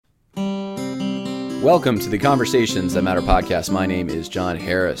Welcome to the Conversations That Matter podcast. My name is John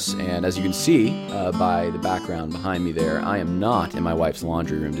Harris, and as you can see by the background behind me there, I am not in my wife's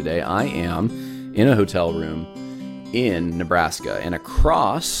laundry room today. I am in a hotel room in Nebraska, and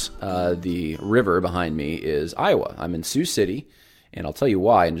across the river behind me is Iowa. I'm in Sioux City, and I'll tell you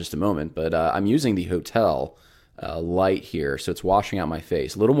why in just a moment, but I'm using the hotel light here, so it's washing out my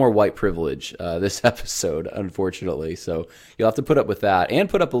face. A little more white privilege this episode, unfortunately, so you'll have to put up with that, and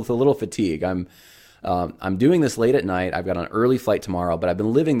put up with a little fatigue. I'm doing this late at night. I've got an early flight tomorrow, but I've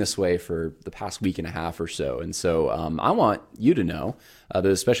been living this way for the past week and a half or so. And so I want you to know,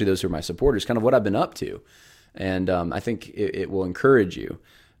 especially those who are my supporters, kind of what I've been up to. And I think it will encourage you.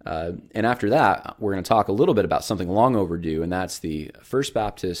 And after that, we're going to talk a little bit about something long overdue, and that's the First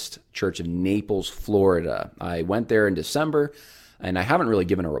Baptist Church of Naples, Florida. I went there in December, and I haven't really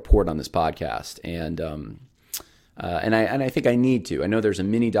given a report on this podcast. And I think I need to. I know there's a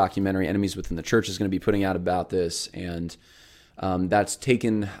mini documentary Enemies Within the Church is going to be putting out about this, and that's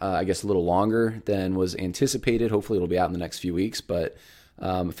taken, I guess, a little longer than was anticipated. Hopefully it'll be out in the next few weeks, but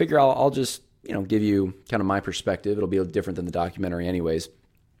I figure I'll just give you kind of my perspective. It'll be different than the documentary anyways.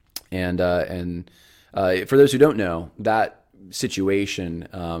 And for those who don't know, that situation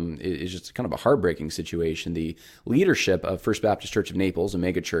is just kind of a heartbreaking situation. The leadership of First Baptist Church of Naples, a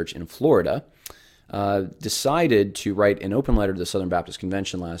mega church in Florida, decided to write an open letter to the Southern Baptist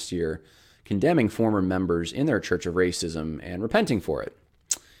Convention last year condemning former members in their church of racism and repenting for it.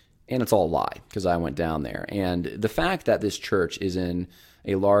 And it's all a lie, because I went down there. And the fact that this church is in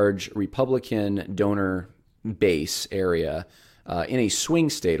a large Republican donor base area in a swing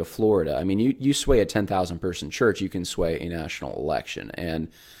state of Florida, I mean, you sway a 10,000 person church, you can sway a national election. And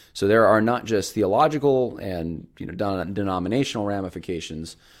so there are not just theological and denominational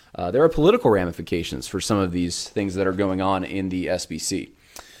ramifications. There are political ramifications for some of these things that are going on in the SBC.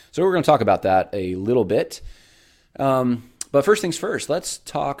 So we're going to talk about that a little bit. But first things first, let's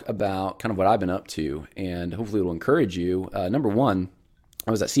talk about kind of what I've been up to, and hopefully it'll encourage you. Number one,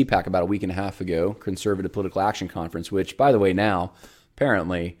 I was at CPAC about a week and a half ago, Conservative Political Action Conference, which, by the way, now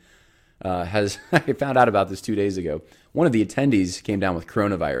apparently I found out about this 2 days ago. One of the attendees came down with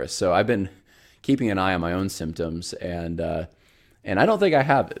coronavirus, so I've been keeping an eye on my own symptoms, and I don't think I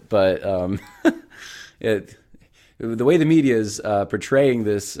have it, but the way the media is portraying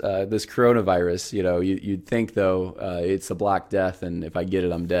this coronavirus, you'd think though it's a Black Death, and if I get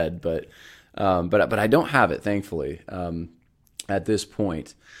it, I'm dead. But I don't have it, thankfully, at this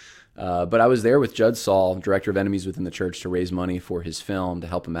point. But I was there with Judd Saul, director of Enemies Within the Church, to raise money for his film, to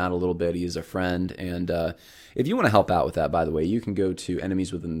help him out a little bit. He is a friend, and if you want to help out with that, by the way, you can go to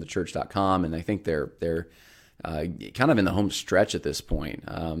enemieswithinthechurch.com, and I think they're kind of in the home stretch at this point.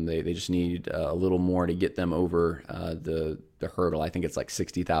 They just need a little more to get them over the hurdle. I think it's like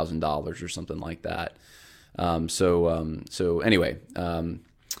 $60,000 or something like that. So anyway,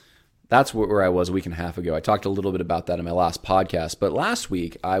 that's where I was a week and a half ago. I talked a little bit about that in my last podcast. But last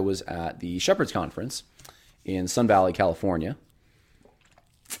week I was at the Shepherds Conference in Sun Valley, California.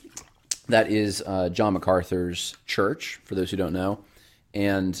 That is John MacArthur's church, for those who don't know.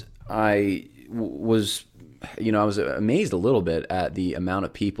 And I was amazed a little bit at the amount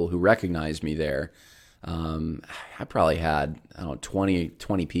of people who recognized me there. I probably had,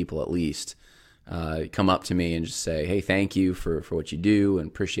 20 people at least come up to me and just say, hey, thank you for what you do and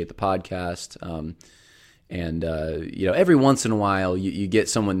appreciate the podcast. Every once in a while you get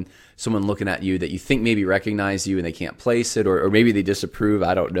someone looking at you that you think maybe recognize you and they can't place it, or maybe they disapprove,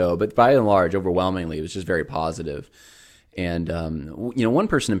 I don't know. But by and large, overwhelmingly, it was just very positive. And, one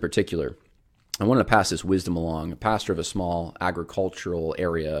person in particular, I wanted to pass this wisdom along. A pastor of a small agricultural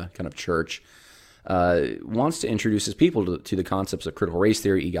area kind of church wants to introduce his people to the concepts of critical race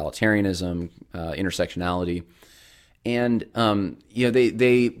theory, egalitarianism, intersectionality, and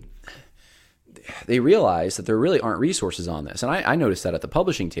they realize that there really aren't resources on this. And I noticed that at the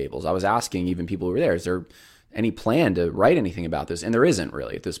publishing tables. I was asking even people who were there, is there any plan to write anything about this? And there isn't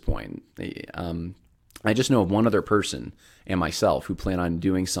really at this point. I just know of one other person and myself who plan on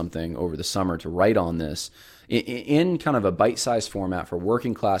doing something over the summer to write on this in kind of a bite-sized format for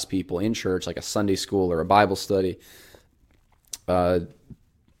working class people in church, like a Sunday school or a Bible study. You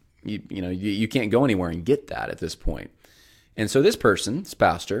can't go anywhere and get that at this point. And so this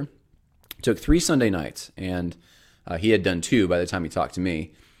pastor, took 3 Sunday nights, and he had done 2 by the time he talked to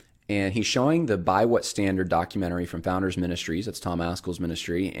me. And he's showing the By What Standard documentary from Founders Ministries. That's Tom Ascol's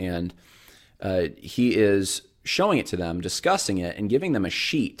ministry. And he is showing it to them, discussing it, and giving them a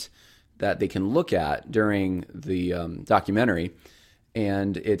sheet that they can look at during the documentary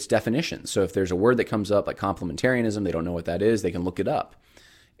and its definitions. So if there's a word that comes up like complementarianism, they don't know what that is, they can look it up.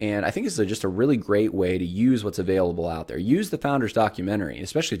 And I think this is just a really great way to use what's available out there. Use the Founders documentary,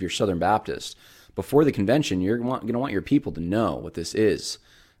 especially if you're Southern Baptist. Before the convention, you're going to want your people to know what this is.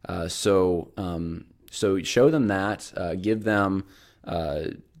 So show them that. Give them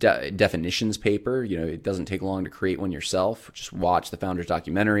definitions paper. It doesn't take long to create one yourself. Just watch the Founders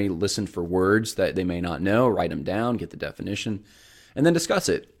documentary, listen for words that they may not know, write them down, get the definition, and then discuss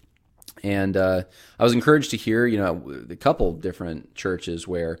it. And I was encouraged to hear, a couple different churches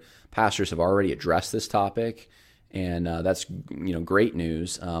where pastors have already addressed this topic, and that's great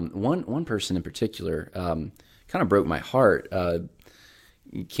news. One person in particular kind of broke my heart.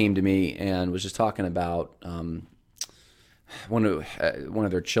 He came to me and was just talking about one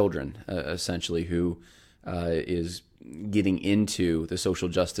of their children, essentially, who is getting into the social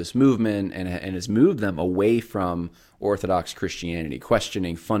justice movement and has moved them away from Orthodox Christianity,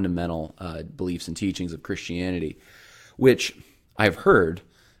 questioning fundamental beliefs and teachings of Christianity, which I've heard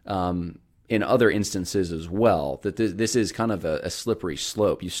in other instances as well, that this is kind of a slippery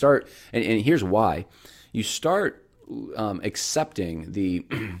slope. You start, and here's why. You start accepting the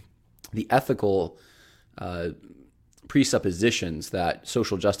ethical presuppositions that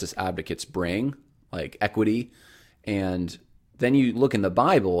social justice advocates bring, like equity, and then you look in the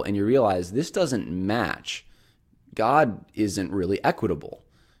Bible and you realize this doesn't match. God isn't really equitable,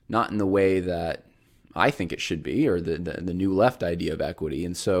 not in the way that I think it should be, or the New Left idea of equity.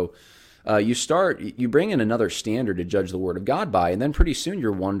 And so you bring in another standard to judge the Word of God by, and then pretty soon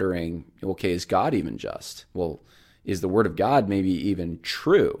you're wondering, okay, is God even just? Well, is the Word of God maybe even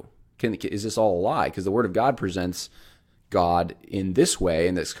true? Is this all a lie? Because the Word of God presents God in this way,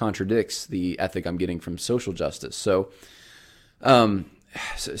 and this contradicts the ethic I'm getting from social justice. So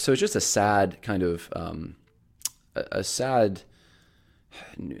it's just a sad kind of a sad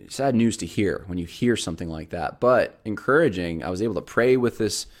news to hear when you hear something like that, but encouraging. I was able to pray with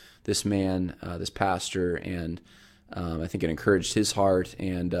this man, this pastor, and I think it encouraged his heart.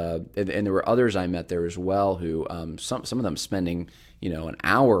 And there were others I met there as well who some of them spending an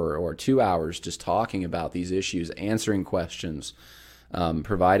hour or 2 hours just talking about these issues, answering questions,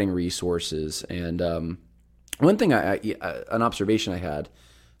 providing resources. And one thing, an observation I had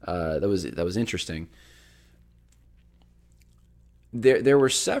that was interesting. There were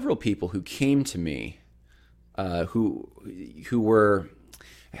several people who came to me who were,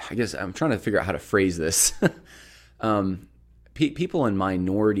 I guess I'm trying to figure out how to phrase this. People in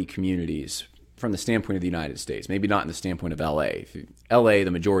minority communities from the standpoint of the United States, maybe not in the standpoint of LA. LA,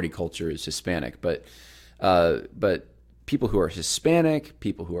 the majority culture is Hispanic, but people who are Hispanic,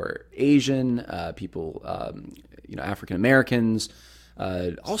 people who are Asian, people, African Americans,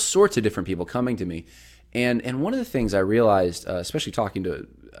 all sorts of different people coming to me. And one of the things I realized, especially talking to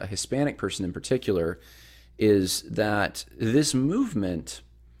a Hispanic person in particular, is that this movement,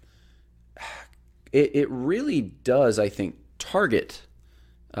 it really does, I think, target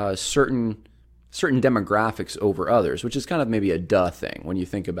certain demographics over others, which is kind of maybe a duh thing when you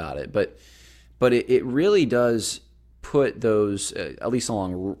think about it. But it really does put those, at least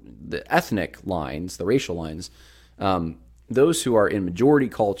along the ethnic lines, the racial lines, those who are in majority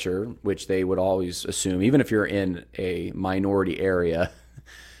culture, which they would always assume, even if you're in a minority area,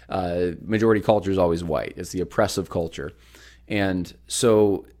 majority culture is always white. It's the oppressive culture. And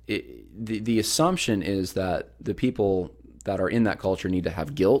so the assumption is that the people that are in that culture need to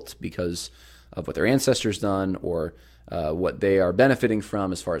have guilt because of what their ancestors done, or what they are benefiting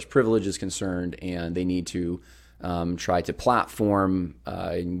from as far as privilege is concerned, and they need to try to platform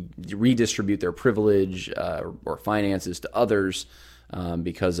and redistribute their privilege or finances to others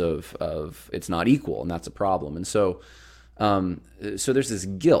because of it's not equal, and that's a problem. And so there's this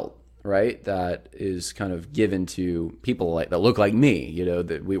guilt, right, that is kind of given to people that look like me,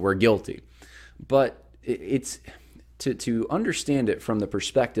 that we're guilty. But it's to understand it from the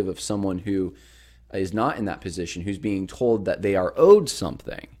perspective of someone who is not in that position, who's being told that they are owed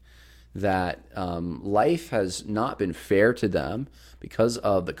something, that life has not been fair to them because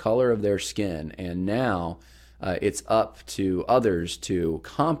of the color of their skin, and now it's up to others to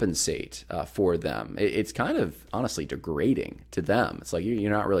compensate for them. It's kind of honestly degrading to them. It's like you're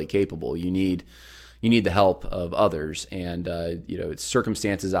not really capable. You need the help of others, and it's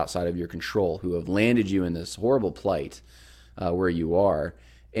circumstances outside of your control who have landed you in this horrible plight where you are,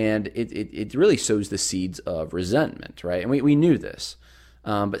 and it really sows the seeds of resentment, right? And we knew this.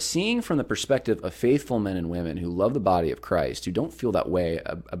 But seeing from the perspective of faithful men and women who love the body of Christ, who don't feel that way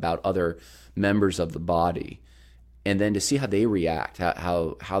about other members of the body, and then to see how they react,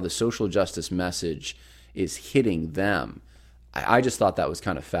 how the social justice message is hitting them, I just thought that was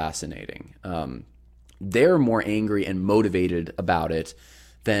kind of fascinating. They're more angry and motivated about it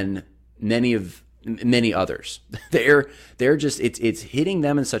than many others. They're just it's hitting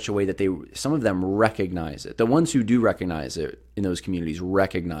them in such a way that some of them recognize it. The ones who do recognize it in those communities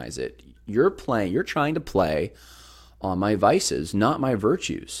recognize it. You're trying to play on my vices, not my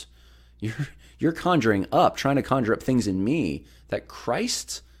virtues. You're trying to conjure up things in me that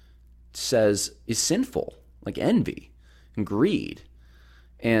Christ says is sinful, like envy and greed.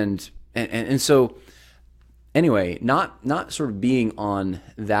 And so anyway, not sort of being on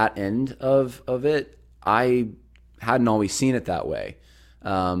that end of it, I hadn't always seen it that way.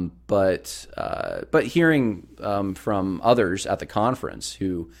 But hearing from others at the conference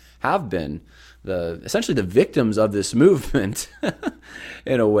who have been essentially the victims of this movement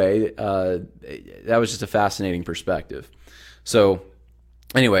in a way, that was just a fascinating perspective. So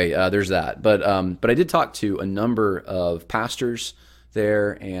anyway, there's that. But I did talk to a number of pastors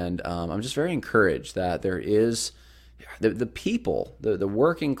there, and I'm just very encouraged that there is the people, the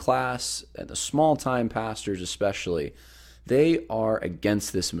working class and the small-time pastors especially, they are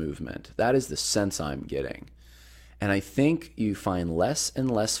against this movement. That is the sense I'm getting. And I think you find less and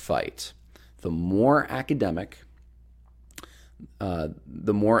less fight. The more academic,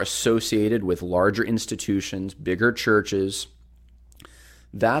 the more associated with larger institutions, bigger churches,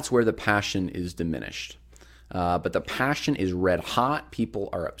 that's where the passion is diminished. But the passion is red hot. People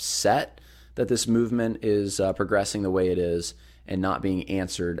are upset that this movement is progressing the way it is and not being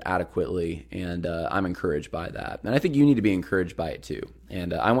answered adequately. And I'm encouraged by that. And I think you need to be encouraged by it too.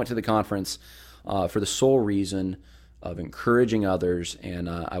 And I went to the conference for the sole reason of encouraging others. And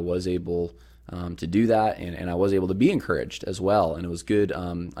I was able to do that. And I was able to be encouraged as well. And it was good.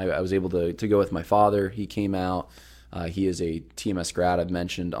 I was able to go with my father. He came out. He is a TMS grad I've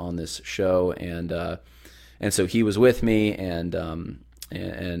mentioned on this show. And so he was with me, and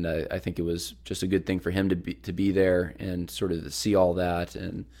I think it was just a good thing for him to be there and sort of see all that,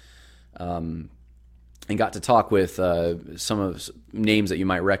 and got to talk with some of names that you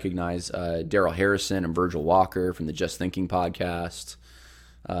might recognize, Daryl Harrison and Virgil Walker from the Just Thinking podcast.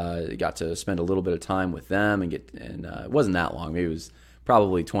 Got to spend a little bit of time with them, and it wasn't that long. Maybe it was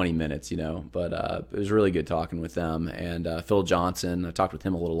probably 20 minutes, but it was really good talking with them. And Phil Johnson, I talked with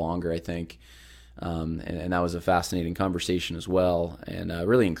him a little longer, I think. And that was a fascinating conversation as well, and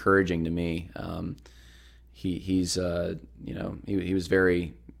really encouraging to me. He was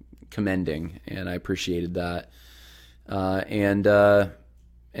very commending, and I appreciated that. And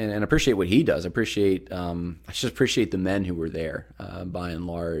appreciate what he does. I just appreciate the men who were there, by and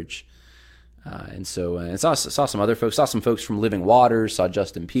large. And saw some other folks, saw some folks from Living Waters, saw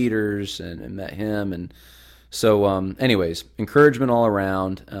Justin Peters and met him. And so, anyways, encouragement all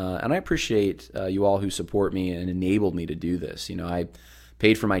around. And I appreciate you all who support me and enabled me to do this. I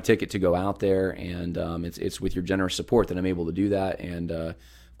paid for my ticket to go out there, and it's with your generous support that I'm able to do that. And, of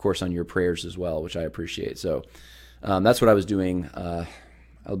course, on your prayers as well, which I appreciate. So that's what I was doing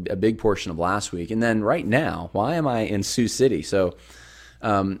a big portion of last week. And then right now, why am I in Sioux City? So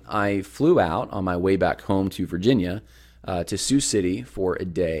I flew out on my way back home to Virginia to Sioux City for a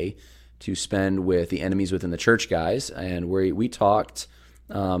day to spend with the Enemies Within the Church guys, and we talked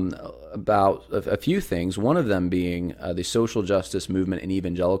about a few things, one of them being the social justice movement and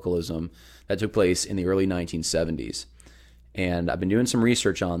evangelicalism that took place in the early 1970s. And I've been doing some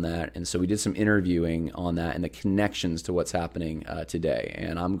research on that, and so we did some interviewing on that and the connections to what's happening today.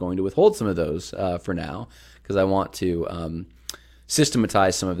 And I'm going to withhold some of those for now because I want to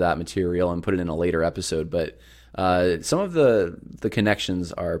systematize some of that material and put it in a later episode. But some of the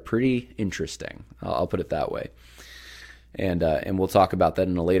connections are pretty interesting. I'll put it that way, and we'll talk about that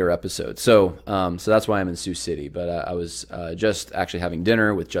in a later episode. So that's why I'm in Sioux City. But I was just actually having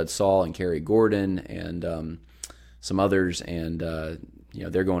dinner with Judd Saul and Kerry Gordon and some others, and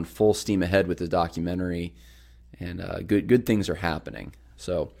they're going full steam ahead with the documentary, and good things are happening.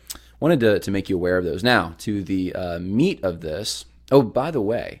 So wanted to make you aware of those. Now to the meat of this. Oh, by the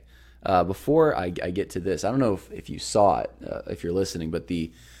way. Before I get to this, I don't know if you saw it, if you're listening, but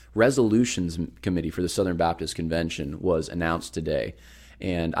the resolutions committee for the Southern Baptist Convention was announced today.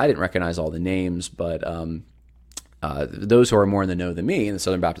 And I didn't recognize all the names, but those who are more in the know than me in the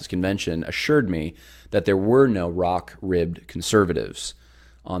Southern Baptist Convention assured me that there were no rock-ribbed conservatives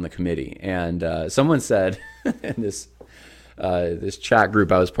on the committee. And someone said in this chat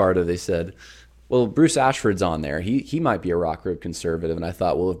group I was part of, they said, well, Bruce Ashford's on there. He might be a rock-ribbed conservative. And I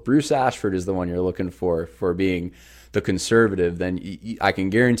thought, well, if Bruce Ashford is the one you're looking for being the conservative, then I can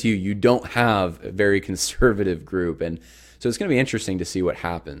guarantee you don't have a very conservative group. And so it's going to be interesting to see what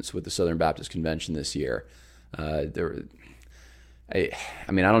happens with the Southern Baptist Convention this year.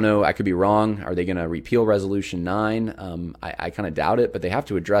 I mean, I don't know. I could be wrong. Are they going to repeal Resolution 9? I kind of doubt it, but they have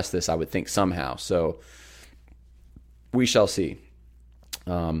to address this, I would think, somehow. So we shall see.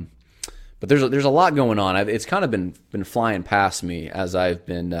 But there's a lot going on. It's kind of been flying past me as I've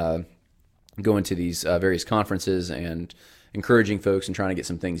been going to these various conferences and encouraging folks and trying to get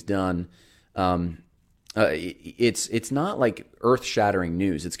some things done. It's not like earth-shattering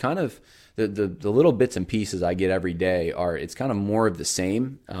news. It's kind of the little bits and pieces I get every day it's kind of more of the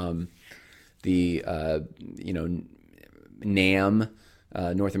same. NAM,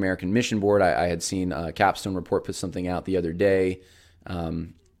 North American Mission Board. I had seen Capstone Report put something out the other day.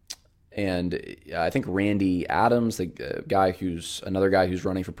 And I think Randy Adams, another guy who's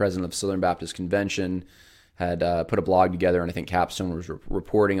running for president of Southern Baptist Convention, had put a blog together, and I think Capstone was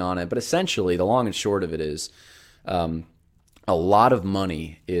reporting on it. But essentially, the long and short of it is a lot of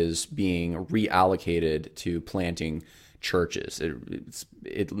money is being reallocated to planting churches.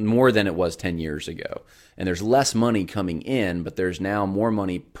 It's more than it was 10 years ago. And there's less money coming in, but there's now more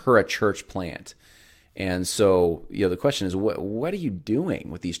money per a church plant. And so, the question is, what are you doing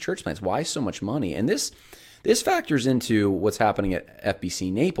with these church plants? Why so much money? And this factors into what's happening at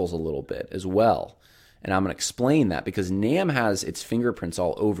FBC Naples a little bit as well. And I'm going to explain that because NAM has its fingerprints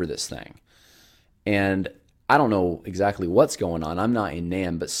all over this thing. And I don't know exactly what's going on. I'm not in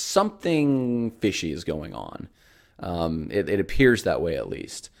NAM, but something fishy is going on. It appears that way at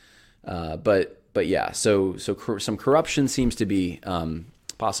least. But yeah, so some corruption seems to be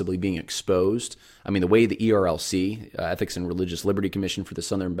possibly being exposed. I mean, the way the ERLC, Ethics and Religious Liberty Commission for the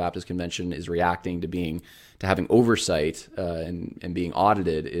Southern Baptist Convention, is reacting to having oversight and being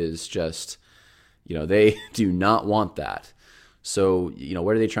audited is just, they do not want that. So,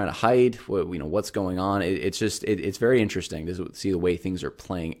 what are they trying to hide? What's going on? It's very interesting to see the way things are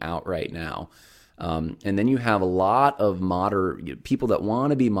playing out right now. And then you have a lot of moderate people that want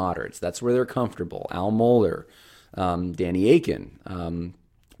to be moderates. That's where they're comfortable. Al Mohler, Danny Akin,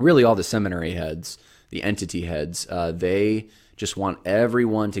 really all the seminary heads, the entity heads, they just want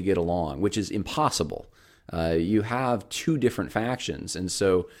everyone to get along, which is impossible. You have two different factions, and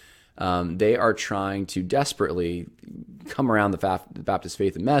so they are trying to desperately come around the Baptist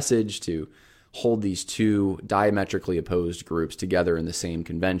faith and message to hold these two diametrically opposed groups together in the same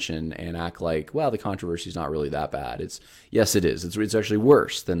convention and act like, well, the controversy is not really that bad. Yes, it is. It's actually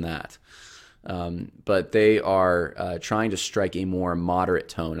worse than that. But they are trying to strike a more moderate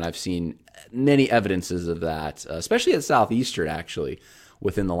tone, and I've seen many evidences of that, especially at Southeastern, actually,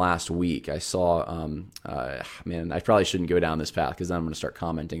 within the last week. I saw, I probably shouldn't go down this path because then I'm going to start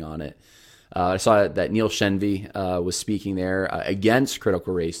commenting on it. I saw that Neil Shenvi was speaking there against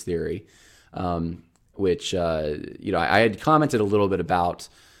critical race theory, which, I had commented a little bit about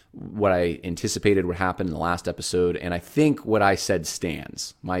what I anticipated would happen in the last episode, and I think what I said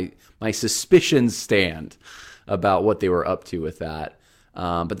stands. My suspicions stand about what they were up to with that.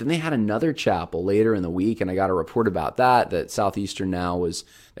 But then they had another chapel later in the week, and I got a report about that Southeastern now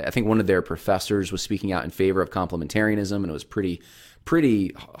I think one of their professors was speaking out in favor of complementarianism, and it was pretty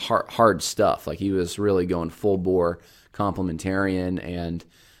hard stuff. Like, he was really going full bore complementarian, and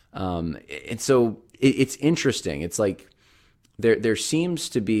so it's interesting. It's like there seems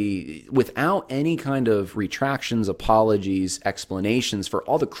to be, without any kind of retractions, apologies, explanations for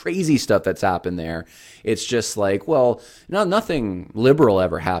all the crazy stuff that's happened there, it's just like, well, nothing liberal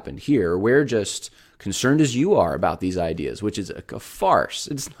ever happened here. We're just concerned as you are about these ideas, which is a farce.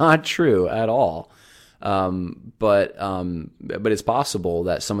 It's not true at all. But it's possible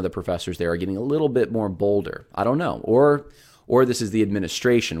that some of the professors there are getting a little bit more bolder. I don't know. Or this is the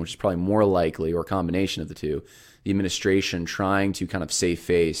administration, which is probably more likely, or a combination of the two. The administration trying to kind of save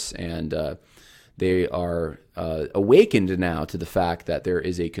face, and they are awakened now to the fact that there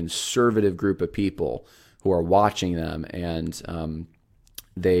is a conservative group of people who are watching them, and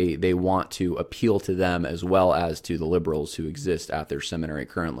they want to appeal to them as well as to the liberals who exist at their seminary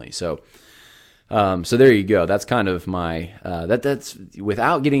currently. So there you go. That's kind of my that's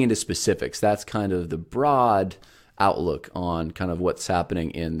without getting into specifics. That's kind of the broad outlook on kind of what's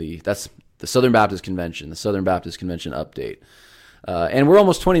happening in the Southern Baptist Convention, the Southern Baptist Convention update. And we're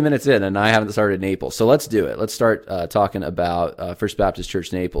almost 20 minutes in, and I haven't started Naples. So let's do it. Let's start talking about First Baptist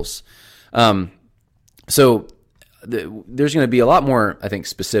Church Naples. So there's going to be a lot more, I think,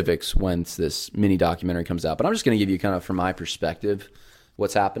 specifics once this mini documentary comes out. But I'm just going to give you kind of, from my perspective,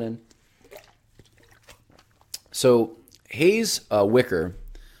 what's happening. So Hayes Wicker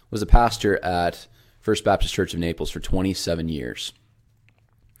was a pastor at First Baptist Church of Naples for 27 years.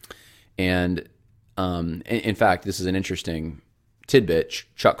 And in fact, this is an interesting tidbit.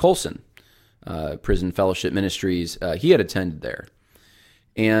 Chuck Colson, Prison Fellowship Ministries, he had attended there.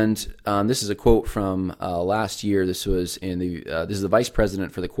 And this is a quote from last year. This was this is the vice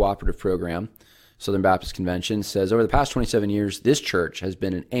president for the cooperative program, Southern Baptist Convention, says, over the past 27 years, this church has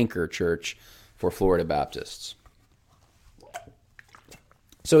been an anchor church for Florida Baptists.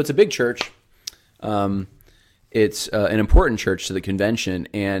 So it's a big church. It's an important church to the convention,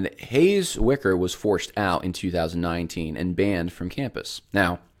 and Hayes Wicker was forced out in 2019 and banned from campus.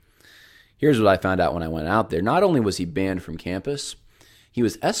 Now, here's what I found out when I went out there. Not only was he banned from campus, he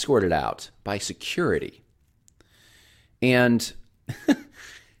was escorted out by security. And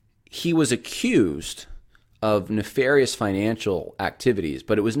he was accused of nefarious financial activities,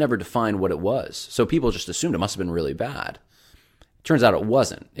 but it was never defined what it was. So people just assumed it must have been really bad. Turns out it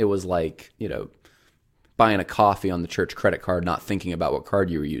wasn't. It was like, buying a coffee on the church credit card, not thinking about what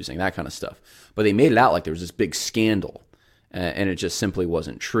card you were using, that kind of stuff. But they made it out like there was this big scandal, and it just simply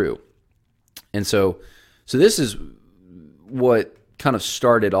wasn't true. And so this is what kind of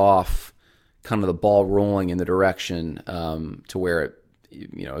started off kind of the ball rolling in the direction to where it,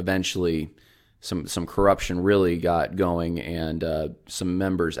 eventually some corruption really got going, and some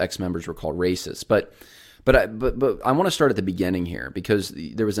ex-members were called racists. But I want to start at the beginning here, because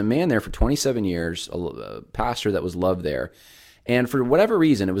there was a man there for 27 years, a pastor that was loved there. And for whatever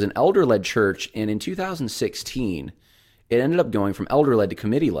reason, it was an elder-led church. And in 2016, it ended up going from elder-led to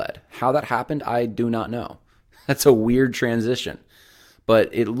committee-led. How that happened, I do not know. That's a weird transition. But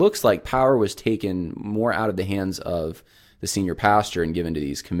it looks like power was taken more out of the hands of the senior pastor and given to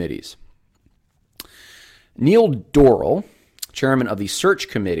these committees. Neil Dorrell, chairman of the search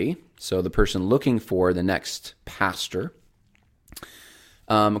committee, so the person looking for the next pastor,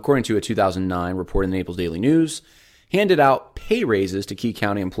 according to a 2009 report in the Naples Daily News, handed out pay raises to key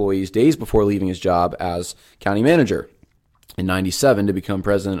county employees days before leaving his job as county manager in 1997 to become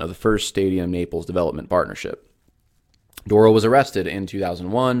president of the First Stadium Naples Development Partnership. Dorrell was arrested in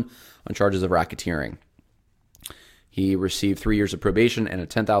 2001 on charges of racketeering. He received 3 years of probation and a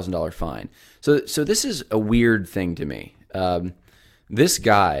 $10,000 fine. So this is a weird thing to me. This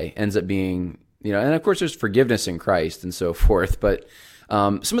guy ends up being, and of course there's forgiveness in Christ and so forth, but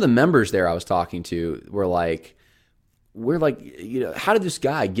some of the members there I was talking to were like, how did this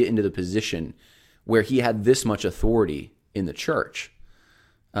guy get into the position where he had this much authority in the church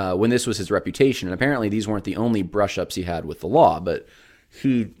when this was his reputation? And apparently these weren't the only brush-ups he had with the law, but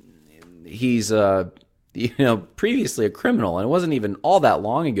he's previously a criminal, and it wasn't even all that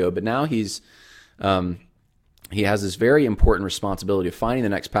long ago, but now he has this very important responsibility of finding the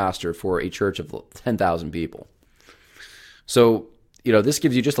next pastor for a church of 10,000 people. So, this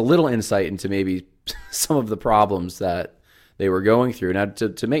gives you just a little insight into maybe some of the problems that they were going through. Now,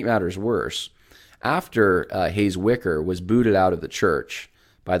 to make matters worse, after Hayes Wicker was booted out of the church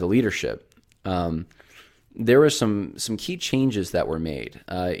by the leadership, there were some key changes that were made.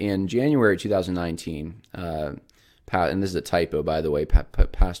 In January 2019, and this is a typo, by the way,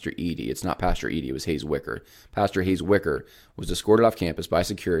 Pastor Eady. It's not Pastor Eady, it was Hayes Wicker. Pastor Hayes Wicker was escorted off campus by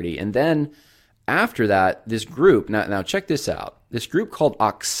security. And then after that, this group, now check this out, this group called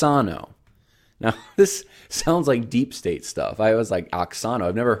Oxano. Now, this sounds like deep state stuff. I was like, Oxano,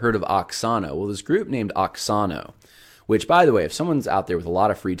 I've never heard of Oxano. Well, this group named Oxano, which, by the way, if someone's out there with a lot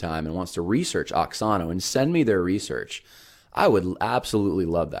of free time and wants to research Oxano and send me their research, I would absolutely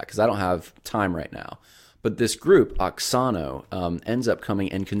love that, because I don't have time right now. But this group, Oxano, ends up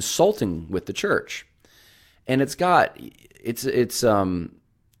coming and consulting with the church, and it's got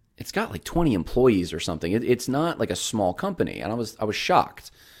like 20 employees or something. It's not like a small company, and I was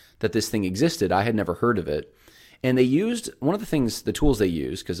shocked that this thing existed. I had never heard of it, and they used one of the tools they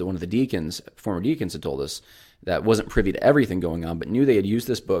used, because one of the former deacons, had told us that wasn't privy to everything going on, but knew they had used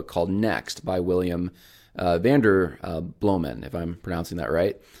this book called Next by William Vander Bloemen, if I'm pronouncing that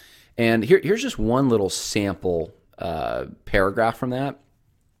right. And here's just one little sample paragraph from that.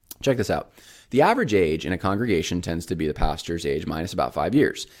 Check this out. The average age in a congregation tends to be the pastor's age minus about 5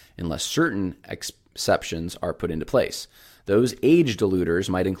 years, unless certain exceptions are put into place. Those age diluters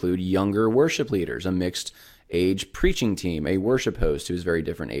might include younger worship leaders, a mixed age preaching team, a worship host who is very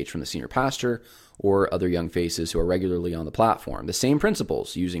different age from the senior pastor, or other young faces who are regularly on the platform. The same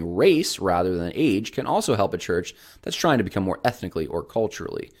principles, using race rather than age, can also help a church that's trying to become more ethnically or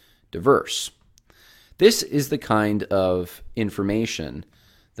culturally diverse. This is the kind of information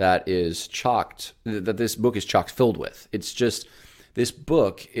that this book is chock filled with. It's just, this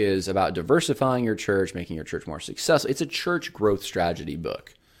book is about diversifying your church, making your church more successful. It's a church growth strategy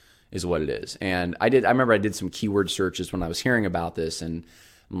book, is what it is. And I remember I did some keyword searches when I was hearing about this, and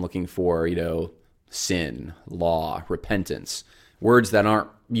I'm looking for, sin, law, repentance, words that aren't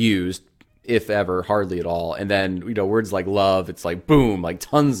used if ever, hardly at all. And then, words like love, it's like boom, like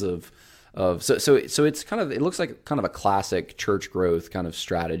tons of so it's kind of, it looks like kind of a classic church growth kind of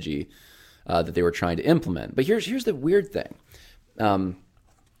strategy that they were trying to implement. But here's the weird thing.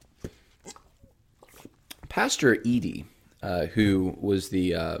 Pastor Edie, who was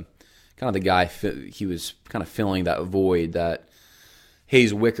the kind of the guy, he was kind of filling that void that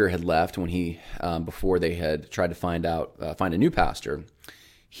Hayes Wicker had left when he before they had tried to find a new pastor.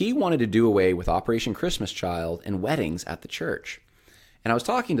 He wanted to do away with Operation Christmas Child and weddings at the church. And I was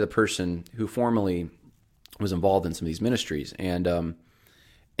talking to the person who formerly was involved in some of these ministries, and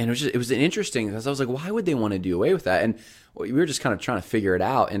it was an interesting, because I was like, why would they want to do away with that? And we were just kind of trying to figure it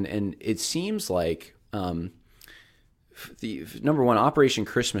out, and it seems like the number one, Operation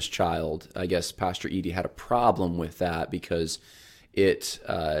Christmas Child, I guess Pastor Edie had a problem with that because it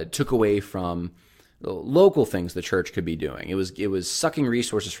took away from the local things the church could be doing. It was sucking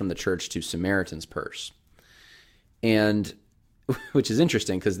resources from the church to Samaritan's purse, and which is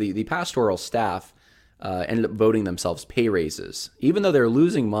interesting because the pastoral staff ended up voting themselves pay raises. Even though they're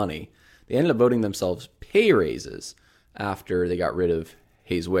losing money, they ended up voting themselves pay raises after they got rid of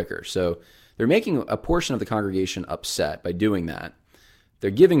Hayes Wicker. So they're making a portion of the congregation upset by doing that.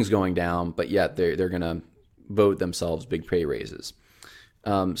 Their giving's going down, but yet they're going to vote themselves big pay raises.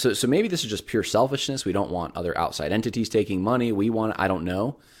 So maybe this is just pure selfishness. We don't want other outside entities taking money. We want, I don't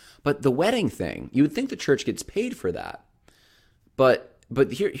know. But the wedding thing, you would think the church gets paid for that. But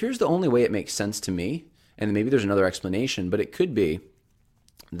here's the only way it makes sense to me, and maybe there's another explanation, but it could be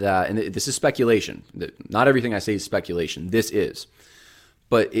that, and this is speculation, not everything I say is speculation, this is,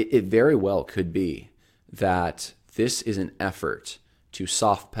 but it very well could be that this is an effort to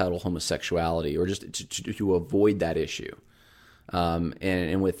soft pedal homosexuality, or just to avoid that issue.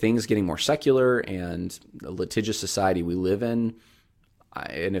 And with things getting more secular and the litigious society we live in,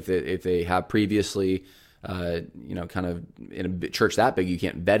 and if they have previously, kind of in a church that big, you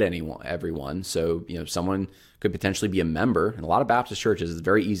can't vet everyone. So, someone could potentially be a member. In a lot of Baptist churches, it's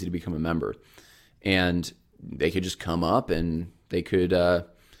very easy to become a member. And they could just come up and they could,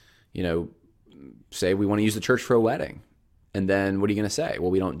 say, we want to use the church for a wedding. And then what are you going to say? Well,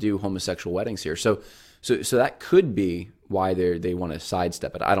 we don't do homosexual weddings here. So that could be why they want to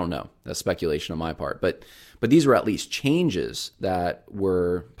sidestep it. I don't know. That's speculation on my part. But these were at least changes that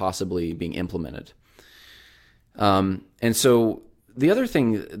were possibly being implemented. And so the other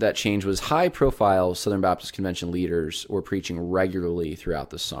thing that changed was high-profile Southern Baptist Convention leaders were preaching regularly throughout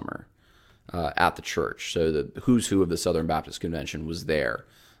the summer at the church. So the who's who of the Southern Baptist Convention was there.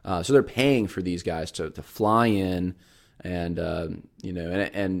 So they're paying for these guys to fly in, and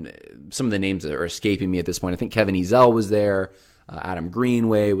and some of the names that are escaping me at this point. I think Kevin Ezell was there, Adam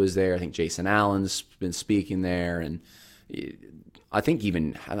Greenway was there. I think Jason Allen's been speaking there, and I think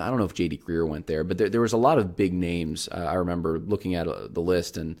even, I don't know if J.D. Greer went there, but there was a lot of big names. I remember looking at the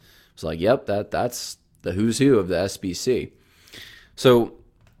list and was like, yep, that's the who's who of the SBC. So,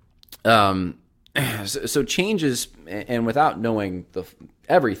 so changes, and without knowing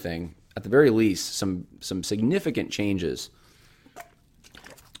everything, at the very least, some significant changes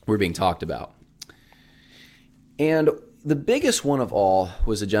were being talked about. And the biggest one of all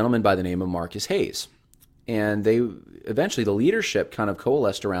was a gentleman by the name of Marcus Hayes. And eventually the leadership kind of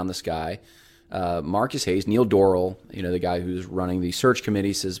coalesced around this guy, Marcus Hayes. Neil Dorrell, the guy who's running the search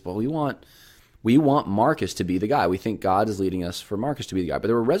committee, says, well, we want Marcus to be the guy. We think God is leading us for Marcus to be the guy. But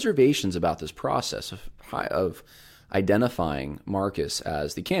there were reservations about this process of identifying Marcus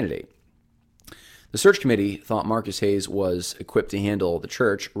as the candidate. The search committee thought Marcus Hayes was equipped to handle the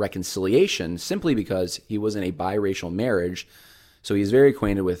church reconciliation simply because he was in a biracial marriage, so he's very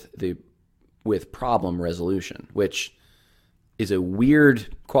acquainted with problem resolution, which is a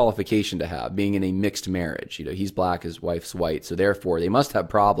weird qualification to have, being in a mixed marriage. He's black, his wife's white, so therefore they must have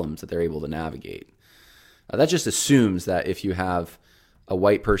problems that they're able to navigate. That just assumes that if you have a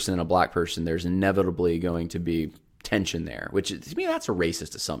white person and a black person, there's inevitably going to be tension there, which to me, that's a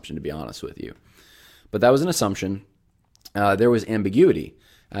racist assumption, to be honest with you. But that was an assumption. There was ambiguity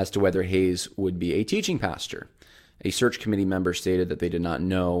as to whether Hayes would be a teaching pastor. A search committee member stated that they did not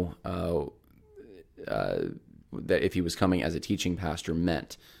know that if he was coming as a teaching pastor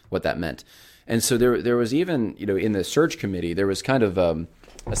meant what that meant. And so there was even, in the search committee, there was kind of a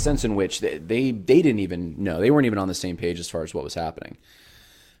sense in which they didn't even know. They weren't even on the same page as far as what was happening.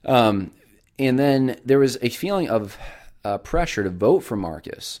 And then there was a feeling of pressure to vote for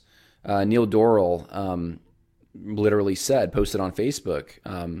Marcus. Neil Dorrell literally posted on Facebook,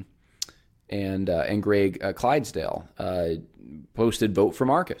 and Greg Clydesdale posted "Vote for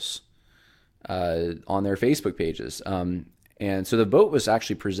Marcus" on their Facebook pages, And so the vote was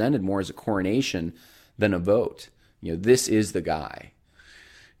actually presented more as a coronation than a vote. This is the guy.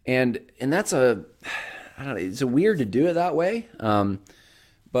 And that's I don't know, it's weird to do it that way.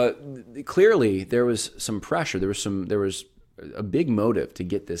 But clearly there was some pressure. There was a big motive to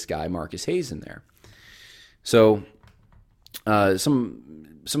get this guy, Marcus Hayes, in there. So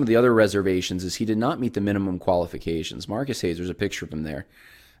some of the other reservations is he did not meet the minimum qualifications. Marcus Hayes, there's a picture of him there.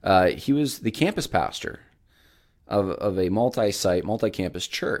 He was the campus pastor of a multi-site, multi-campus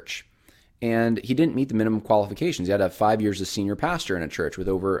church. And he didn't meet the minimum qualifications. He had to have 5 years as senior pastor in a church with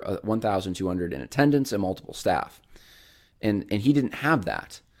over 1,200 in attendance and multiple staff. And he didn't have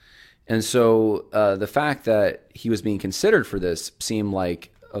that. And so the fact that he was being considered for this seemed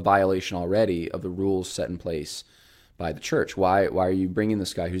like a violation already of the rules set in place by the church. Why are you bringing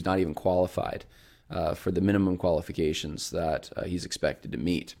this guy who's not even qualified for the minimum qualifications that he's expected to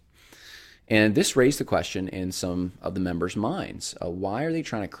meet? And this raised the question in some of the members' minds. Why are they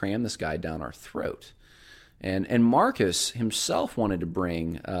trying to cram this guy down our throat? And Marcus himself wanted to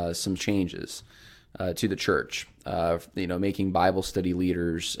bring some changes to the church, making Bible study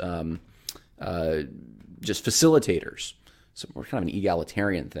leaders just facilitators. So we're kind of an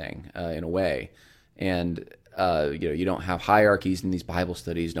egalitarian thing in a way. And, you don't have hierarchies in these Bible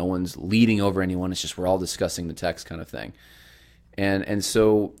studies. No one's leading over anyone. It's just we're all discussing the text kind of thing. And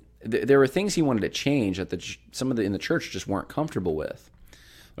so there were things he wanted to change that some of the in the church just weren't comfortable with.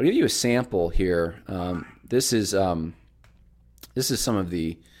 I'll give you a sample here. This is some of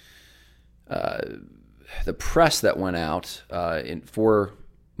the press that went out for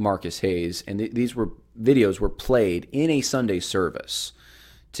Marcus Hayes, and these videos were played in a Sunday service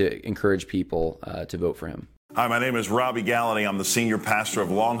to encourage people to vote for him. Hi, my name is Robbie Gallaty. I'm the senior pastor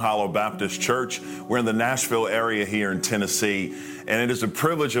of Long Hollow Baptist Church. We're in the Nashville area here in Tennessee, and it is a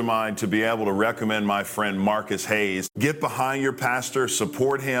privilege of mine to be able to recommend my friend Marcus Hayes. Get behind your pastor,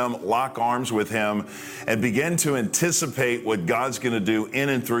 support him, lock arms with him, and begin to anticipate what God's going to do in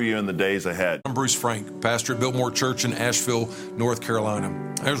and through you in the days ahead. I'm Bruce Frank, pastor at Biltmore Church in Asheville, North Carolina.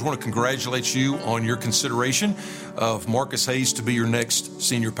 I just want to congratulate you on your consideration of Marcus Hayes to be your next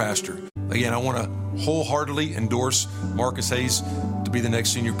senior pastor. Again, I want to wholeheartedly endorse Marcus Hayes to be the next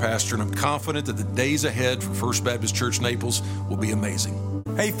senior pastor, and I'm confident that the days ahead for First Baptist Church Naples will be amazing.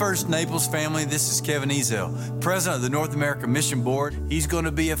 Hey, First Naples family, this is Kevin Ezel, president of the North America Mission Board. He's going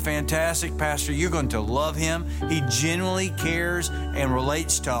to be a fantastic pastor. You're going to love him. He genuinely cares and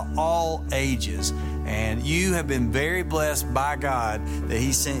relates to all ages. And you have been very blessed by God that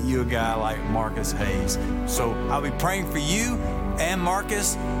He sent you a guy like Marcus Hayes. So I'll be praying for you and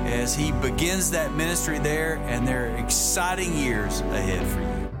Marcus as he begins that ministry there, and there are exciting years ahead for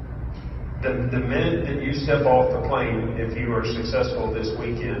you. The minute that you step off the plane, if you are successful this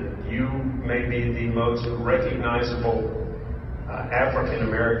weekend, you may be the most recognizable African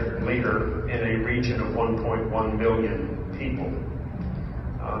American leader in a region of 1.1 million people.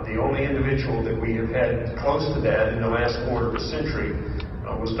 The only individual that we have had close to that in the last quarter of a century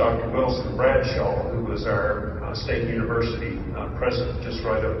was Dr. Wilson Bradshaw, who was our State University president just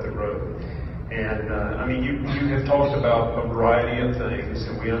right up the road. And you have talked about a variety of things,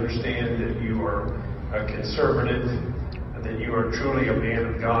 and we understand that you are a conservative, that you are truly a man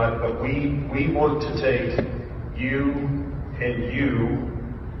of God, but we want to take you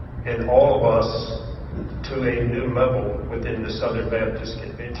and all of us to a new level within the Southern Baptist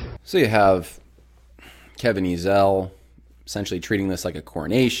Convention. So you have Kevin Ezel essentially treating this like a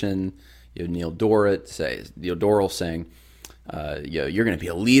coronation. You have Neil Dorrell saying, you're going to be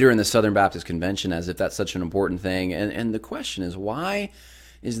a leader in the Southern Baptist Convention, as if that's such an important thing. And the question is, why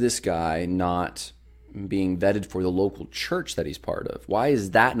is this guy not being vetted for the local church that he's part of? Why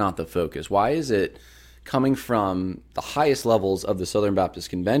is that not the focus? Why is it coming from the highest levels of the Southern Baptist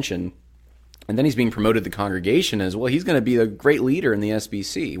Convention, and then he's being promoted to the congregation as, well, he's going to be a great leader in the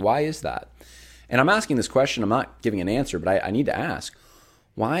SBC? Why is that? And I'm asking this question. I'm not giving an answer, but I need to ask.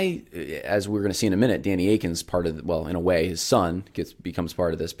 Why, as we're going to see in a minute, Danny Akin's part of, in a way, his son becomes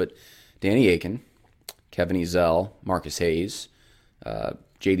part of this, but Danny Akin, Kevin Ezel, Marcus Hayes,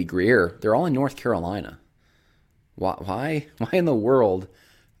 J.D. Greear, they're all in North Carolina. Why in the world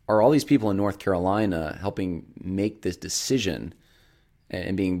are all these people in North Carolina helping make this decision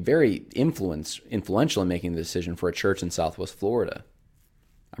and being very influential in making the decision for a church in Southwest Florida?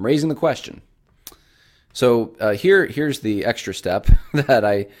 I'm raising the question. So here's the extra step that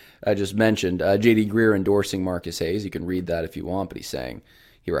I just mentioned. J.D. Greear endorsing Marcus Hayes. You can read that if you want, but he's saying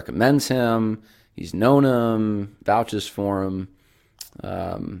he recommends him, he's known him, vouches for him.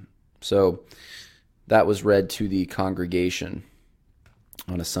 So that was read to the congregation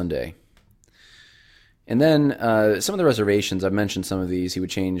on a Sunday. And then some of the reservations, I've mentioned some of these. He would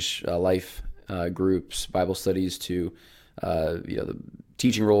change life groups, Bible studies to, the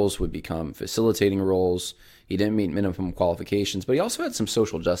teaching roles would become facilitating roles. He didn't meet minimum qualifications, but he also had some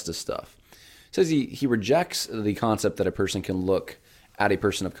social justice stuff. It says he rejects the concept that a person can look at a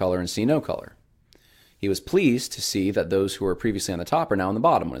person of color and see no color. He was pleased to see that those who were previously on the top are now on the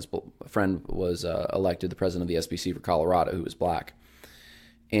bottom when his friend was elected the president of the SBC for Colorado, who was black.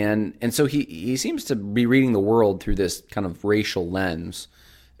 And so he seems to be reading the world through this kind of racial lens.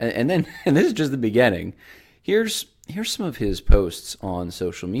 And this is just the beginning. Here's some of his posts on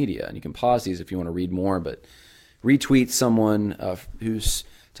social media, and you can pause these if you want to read more, but retweet someone who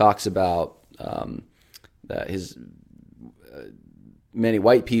talks about that his many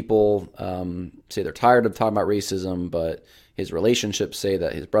white people say they're tired of talking about racism, but his relationships say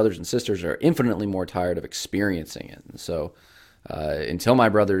that his brothers and sisters are infinitely more tired of experiencing it. And so until my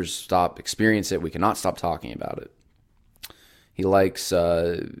brothers stop experiencing it, we cannot stop talking about it. He likes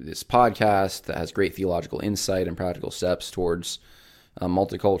this podcast that has great theological insight and practical steps towards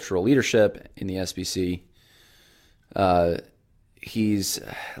multicultural leadership in the SBC. He's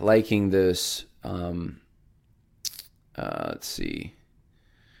liking this, let's see.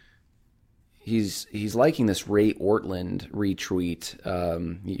 He's liking this Ray Ortlund retweet.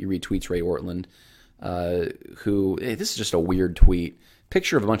 He retweets Ray Ortlund, who, this is just a weird tweet.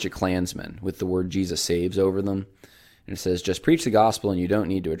 Picture of a bunch of Klansmen with the word Jesus saves over them. And it says, just preach the gospel and you don't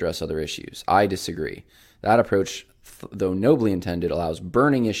need to address other issues. I disagree. That approach, though nobly intended, allows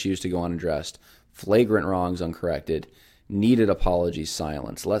burning issues to go unaddressed, flagrant wrongs uncorrected, needed apologies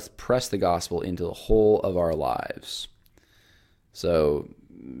silenced. Let's press the gospel into the whole of our lives. So,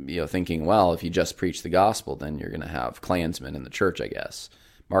 thinking, well, if you just preach the gospel, then you're going to have Klansmen in the church, I guess.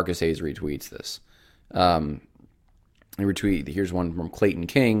 Marcus Hayes retweets this. Here's one from Clayton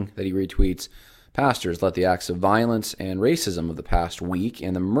King that he retweets. Pastors, let the acts of violence and racism of the past week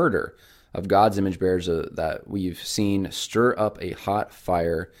and the murder of God's image bearers that we've seen stir up a hot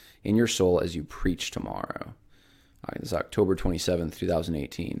fire in your soul as you preach tomorrow. All right, this is October 27th,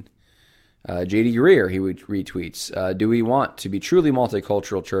 2018. J.D. Greear, he retweets, do we want to be truly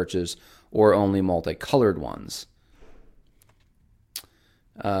multicultural churches or only multicolored ones?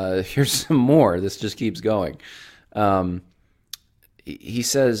 Here's some more. This just keeps going. He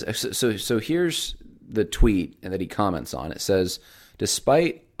says, so here's the tweet that he comments on. It says,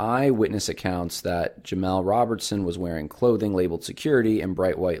 despite eyewitness accounts that Jamel Robertson was wearing clothing labeled security in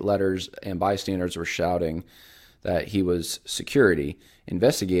bright white letters and bystanders were shouting that he was security,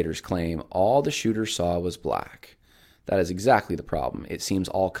 investigators claim all the shooter saw was black. That is exactly the problem. It seems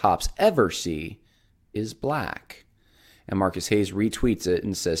all cops ever see is black. And Marcus Hayes retweets it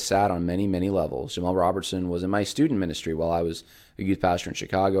and says, sad on many, many levels. Jamel Robertson was in my student ministry while I was a youth pastor in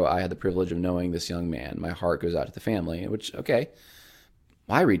Chicago. I had the privilege of knowing this young man. My heart goes out to the family, which, okay,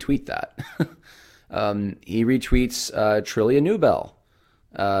 why retweet that? He retweets Trillia Newbell,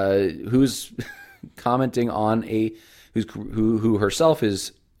 who's commenting on who herself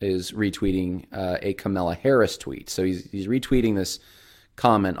is retweeting a Kamala Harris tweet. So he's retweeting this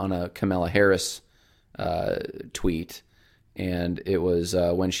comment on a Kamala Harris tweet. And it was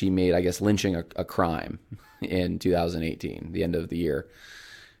when she made, I guess, lynching a crime in 2018, the end of the year.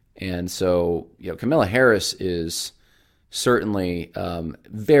 And so, Kamala Harris is certainly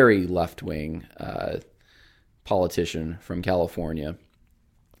very left-wing politician from California.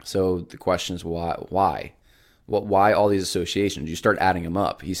 So the question is why? Why all these associations? You start adding them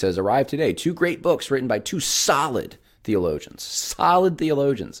up. He says, arrived today, 2 great books written by 2 solid theologians. Solid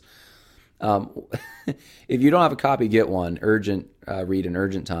theologians. If you don't have a copy, get one. Read in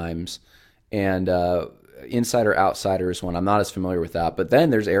Urgent Times. And Insider Outsider is one. I'm not as familiar with that. But then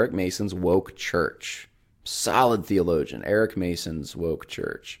there's Eric Mason's Woke Church. Solid theologian. Eric Mason's Woke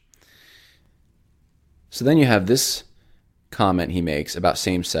Church. So then you have this comment he makes about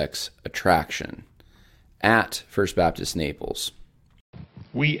same-sex attraction at First Baptist Naples.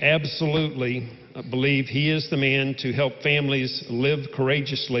 We absolutely believe he is the man to help families live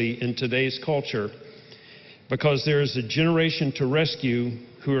courageously in today's culture, because there is a generation to rescue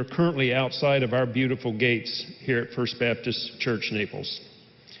who are currently outside of our beautiful gates here at First Baptist Church, Naples.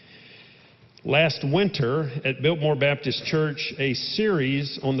 Last winter at Biltmore Baptist Church, a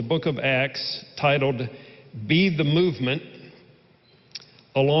series on the book of Acts titled Be the Movement,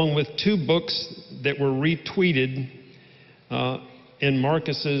 along with 2 books that were retweeted in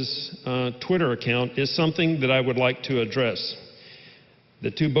Marcus's Twitter account, is something that I would like to address.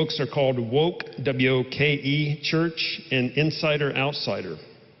 The 2 books are called Woke, W-O-K-E Church, and Insider Outsider.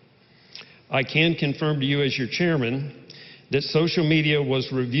 I can confirm to you as your chairman that social media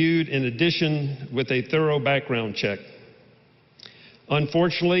was reviewed in addition with a thorough background check.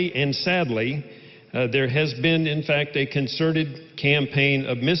 Unfortunately and sadly, there has been, in fact, a concerted campaign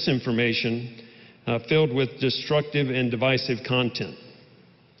of misinformation filled with destructive and divisive content.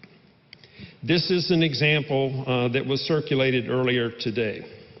 This is an example that was circulated earlier today,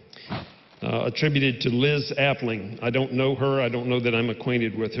 attributed to Liz Appling. I don't know her. I don't know that I'm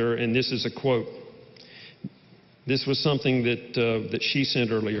acquainted with her, and this is a quote. This was something that she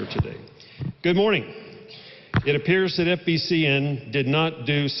sent earlier today. Good morning. It appears that FBCN did not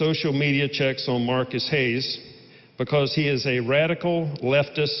do social media checks on Marcus Hayes because he is a radical,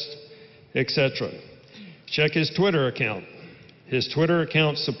 leftist, etc. Check his Twitter account. His Twitter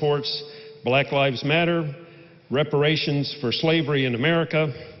account supports Black Lives Matter, reparations for slavery in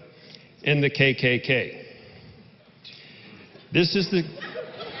America, and the KKK.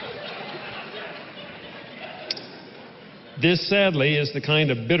 This, sadly, is the kind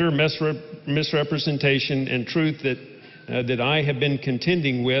of bitter misrepresentation and truth that I have been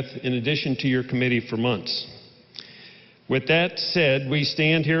contending with in addition to your committee for months. With that said, we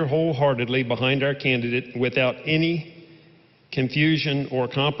stand here wholeheartedly behind our candidate without any confusion or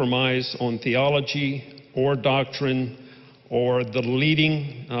compromise on theology or doctrine or the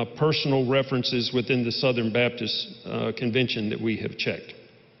leading personal references within the Southern Baptist Convention that we have checked.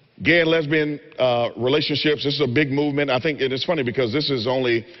 Gay and lesbian relationships, this is a big movement. I think it is funny because there's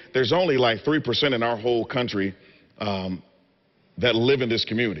only like 3% in our whole country that live in this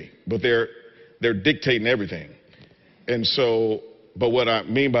community, but they're dictating everything. And so, but what I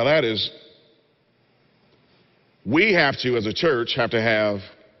mean by that is we have to, as a church, have to have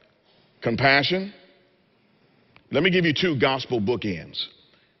compassion. Let me give you two gospel bookends.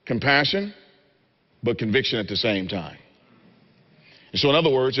 Compassion, but conviction at the same time. So in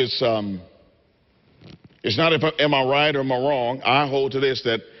other words, it's not am I right or am I wrong. I hold to this,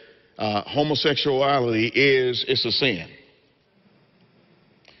 that homosexuality it's a sin.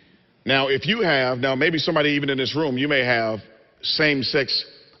 Now, if you have, maybe somebody even in this room, you may have same-sex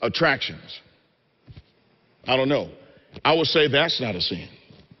attractions. I don't know. I would say that's not a sin.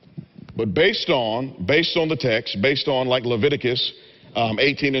 But based on the text, based on like Leviticus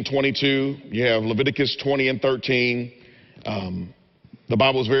 18 and 22, you have Leviticus 20 and 13. The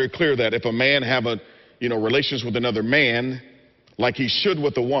Bible is very clear that if a man have relations with another man, like he should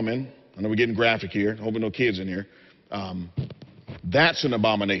with a woman, I know we're getting graphic here, hoping no kids in here, that's an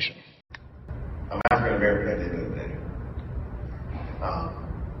abomination. I'm African American at the end of the day.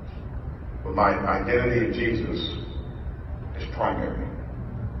 But my identity in Jesus is primary.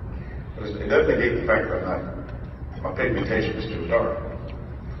 It doesn't negate the fact that my pigmentation is still dark.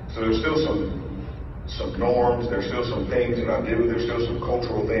 So there's still some norms, there's still some things that I do, there's still some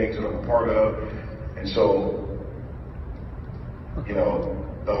cultural things that I'm a part of. And so,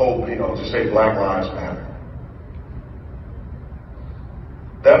 the whole, to say Black Lives Matter.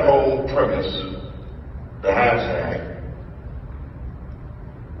 That whole premise, the hashtag,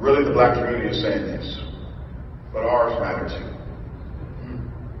 really the black community is saying this, but ours matter too.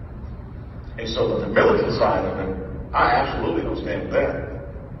 And so the militant side of it, I absolutely don't stand with that.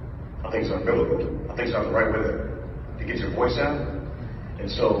 I think it's unbiblical. I think it's not the right way to get your voice out.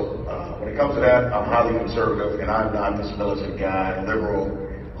 And so when it comes to that, I'm highly conservative, and I'm not this militant guy, liberal,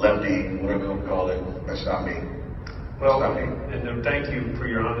 lefty, whatever you want to call it. That's not me. Well, and thank you for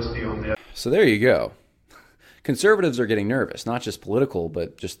your honesty on that. So there you go. Conservatives are getting nervous, not just political,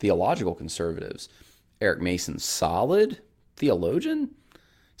 but just theological conservatives. Eric Mason's solid theologian.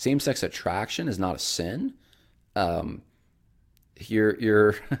 Same-sex attraction is not a sin.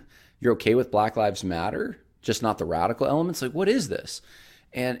 You're okay with Black Lives Matter, just not the radical elements. Like, what is this?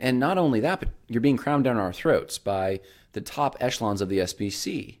 And not only that, but you're being crammed down our throats by the top echelons of the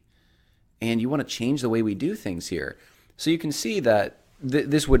SBC. And you want to change the way we do things here. So you can see that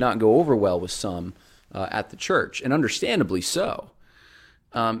this would not go over well with some at the church, and understandably so.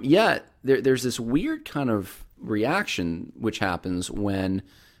 Yet there's this weird kind of reaction which happens when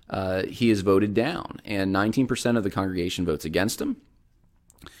he is voted down, and 19% of the congregation votes against him.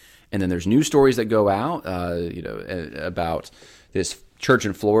 And then there's news stories that go out, about this church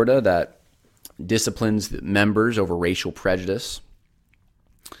in Florida that disciplines members over racial prejudice.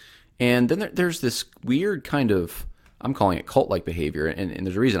 And then there's this weird kind of, I'm calling it cult-like behavior, and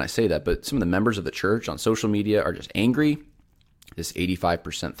there's a reason I say that, but some of the members of the church on social media are just angry. This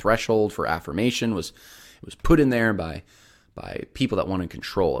 85% threshold for affirmation was put in there by people that wanted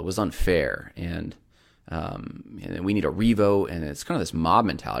control. It was unfair, and we need a revote, and it's kind of this mob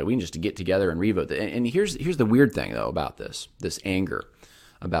mentality. We need just to get together and revote. And here's the weird thing, though, about this anger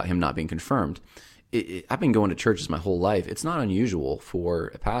about him not being confirmed, I've been going to churches my whole life. It's not unusual for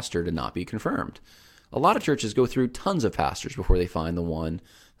a pastor to not be confirmed. A lot of churches go through tons of pastors before they find the one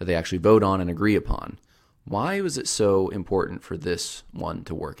that they actually vote on and agree upon. Why was it so important for this one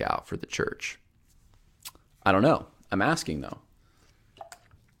to work out for the church? I don't know. I'm asking, though.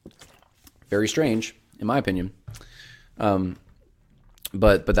 Very strange, in my opinion.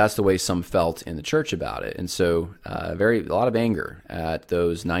 But that's the way some felt in the church about it. And so a lot of anger at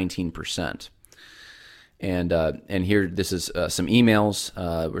those 19%. And here, this is some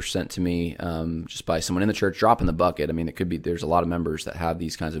emails were sent to me just by someone in the church, drop in the bucket. I mean, it could be, there's a lot of members that have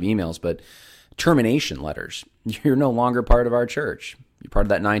these kinds of emails, but termination letters. You're no longer part of our church. You're part of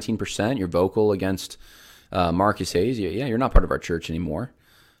that 19%. You're vocal against Marcus Hayes. You're not part of our church anymore.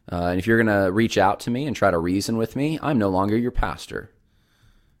 And if you're going to reach out to me and try to reason with me, I'm no longer your pastor.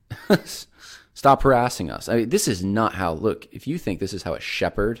 Stop harassing us. I mean, this is not how, look, if you think this is how a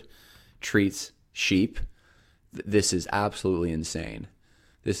shepherd treats sheep, this is absolutely insane.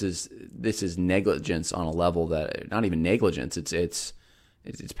 This is negligence on a level that, not even negligence, it's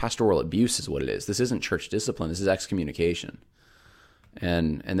pastoral abuse is what it is. This isn't church discipline. This is excommunication.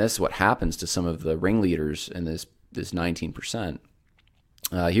 And that's what happens to some of the ringleaders in this 19%.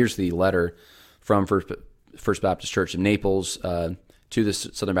 Here's the letter from First Baptist Church of Naples to the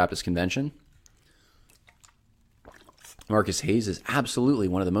Southern Baptist Convention. Marcus Hayes is absolutely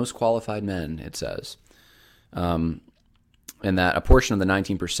one of the most qualified men, it says. And that a portion of the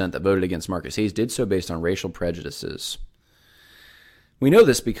 19% that voted against Marcus Hayes did so based on racial prejudices. We know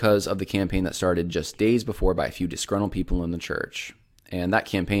this because of the campaign that started just days before by a few disgruntled people in the church. And that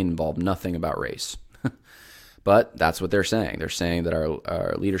campaign involved nothing about race. But that's what they're saying. They're saying that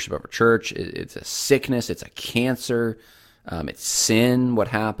our leadership of our church, it's a sickness, it's a cancer, it's sin, what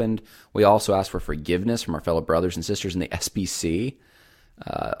happened. We also ask for forgiveness from our fellow brothers and sisters in the SBC,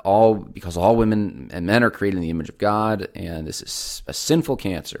 because all women and men are created in the image of God, and this is a sinful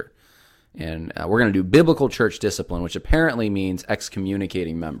cancer. And we're going to do biblical church discipline, which apparently means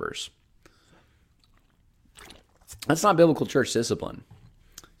excommunicating members. That's not biblical church discipline.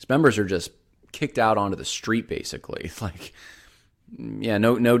 These members are just kicked out onto the street, basically. Like, yeah,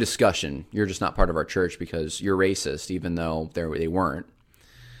 no discussion. You're just not part of our church because you're racist, even though they weren't.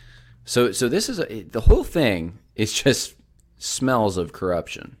 So this is the whole thing is just smells of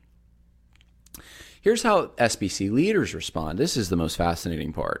corruption. Here's how SBC leaders respond. This is the most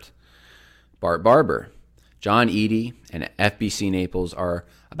fascinating part. Bart Barber, John Eady, and FBC Naples are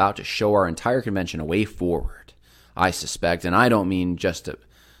about to show our entire convention a way forward, I suspect, and I don't mean just to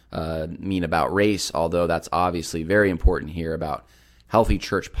mean about race, although that's obviously very important here, about healthy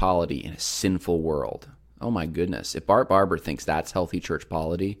church polity in a sinful world. Oh my goodness. If Bart Barber thinks that's healthy church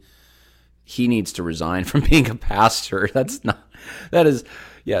polity, he needs to resign from being a pastor. That is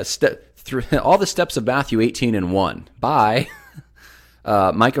through all the steps of Matthew 18:1. Bye.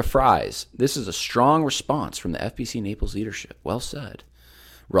 Micah Fries. This is a strong response from the FBC Naples leadership. Well said.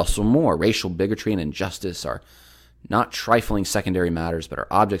 Russell Moore. Racial bigotry and injustice are not trifling secondary matters, but are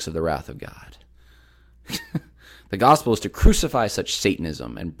objects of the wrath of God. The gospel is to crucify such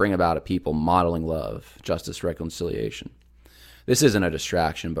Satanism and bring about a people modeling love, justice, reconciliation. This isn't a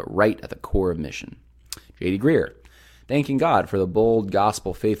distraction, but right at the core of mission. J.D. Greer, thanking God for the bold,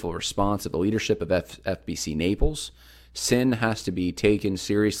 gospel-faithful response of the leadership of FBC Naples. Sin has to be taken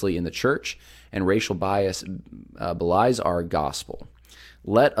seriously in the church, and racial bias belies our gospel.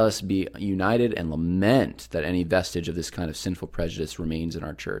 Let us be united and lament that any vestige of this kind of sinful prejudice remains in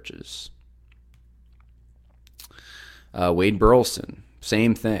our churches. Wade Burleson,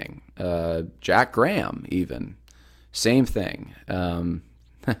 same thing. Jack Graham, even, same thing. The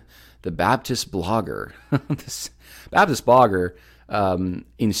Baptist blogger. This Baptist blogger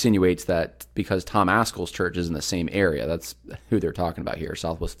insinuates that because Tom Askell's church is in the same area, that's who they're talking about here.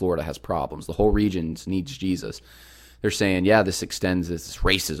 Southwest Florida has problems. The whole region needs Jesus. They're saying, yeah, this extends, this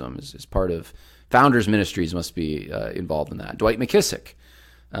racism is part of Founders Ministries must be involved in that. Dwight McKissick,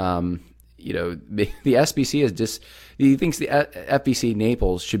 the SBC he thinks the FBC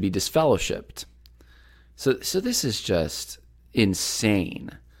Naples should be disfellowshipped. So this is just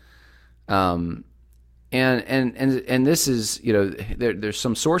insane. And this is, there's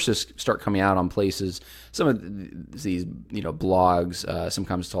some sources start coming out on places, some of these, blogs,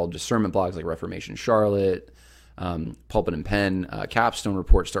 sometimes called discernment blogs like Reformation Charlotte, Pulpit and Pen, Capstone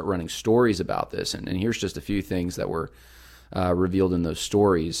Report start running stories about this. And here's just a few things that were revealed in those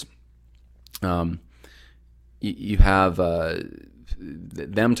stories. You have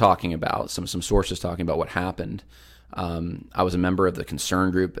them talking about, some sources talking about what happened. I was a member of the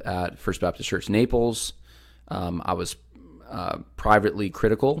concern group at First Baptist Church Naples. I was privately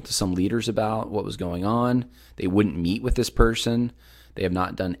critical to some leaders about what was going on. They wouldn't meet with this person. They have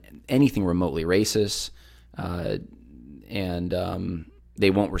not done anything remotely racist, and they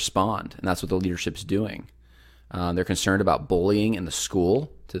won't respond. And that's what the leadership's doing. They're concerned about bullying in the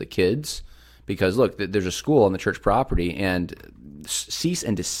school to the kids because, look, there's a school on the church property, and cease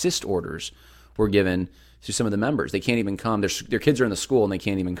and desist orders were given to some of the members. They can't even come. Their kids are in the school, and they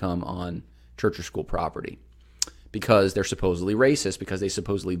can't even come on church or school property because they're supposedly racist, because they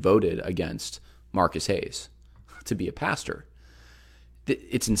supposedly voted against Marcus Hayes to be a pastor.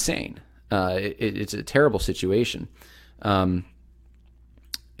 It's insane. It's a terrible situation. And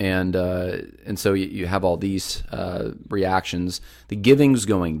so you have all these reactions. The giving's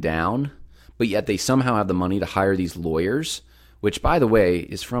going down, but yet they somehow have the money to hire these lawyers, which, by the way,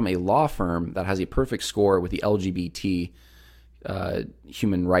 is from a law firm that has a perfect score with the LGBT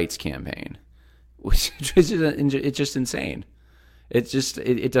human rights campaign, which is it's just insane.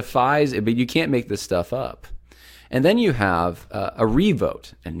 It defies it, but you can't make this stuff up. And then you have a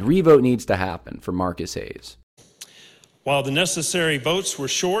revote, and revote needs to happen for Marcus Hayes. While the necessary votes were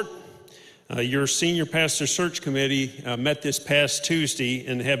short, your senior pastor search committee met this past Tuesday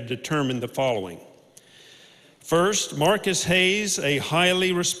and have determined the following. First, Marcus Hayes, a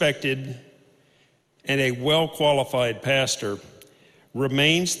highly respected and a well-qualified pastor,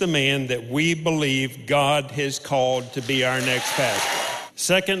 remains the man that we believe God has called to be our next pastor.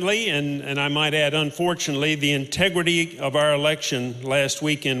 Secondly, and I might add, unfortunately, the integrity of our election last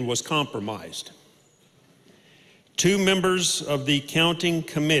weekend was compromised. 2 members of the counting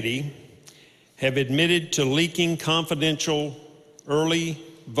committee have admitted to leaking confidential early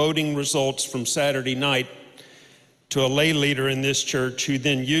voting results from Saturday night to a lay leader in this church, who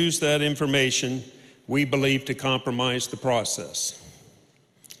then used that information, we believe, to compromise the process.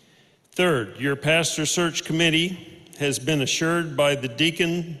 Third, your pastor search committee has been assured by the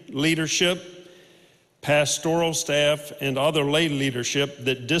deacon leadership, pastoral staff, and other lay leadership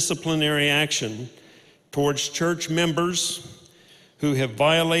that disciplinary action towards church members who have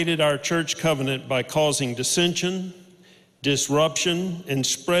violated our church covenant by causing dissension, disruption, and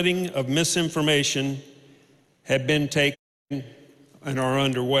spreading of misinformation have been taken and are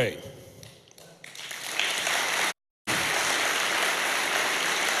underway.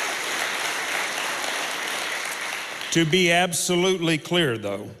 To be absolutely clear,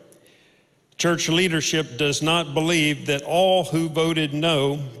 though, church leadership does not believe that all who voted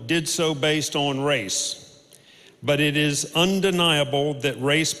no did so based on race, but it is undeniable that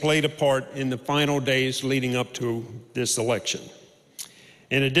race played a part in the final days leading up to this election.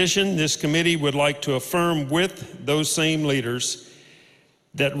 In addition, this committee would like to affirm with those same leaders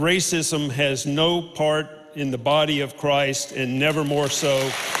that racism has no part in the body of Christ, and never more so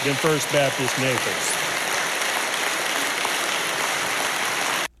than First Baptist Naples.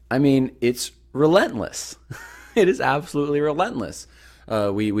 I mean, it's relentless. It is absolutely relentless.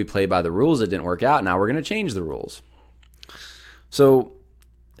 We played by the rules. It didn't work out. Now we're going to change the rules. So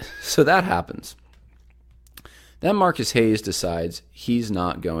that happens. Then Marcus Hayes decides he's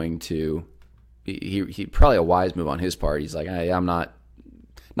not going to. He probably a wise move on his part. He's like, hey, I'm not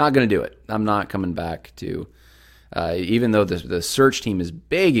going to do it. I'm not coming back to. Even though the search team is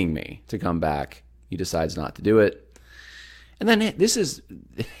begging me to come back, he decides not to do it. And then this is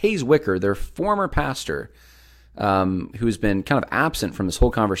Hayes Wicker, their former pastor, who's been kind of absent from this whole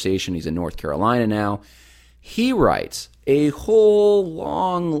conversation. He's in North Carolina now. He writes a whole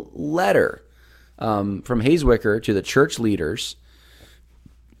long letter from Hayes Wicker to the church leaders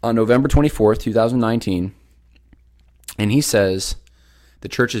on November 24th, 2019. And he says the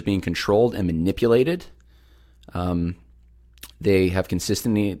church is being controlled and manipulated. They have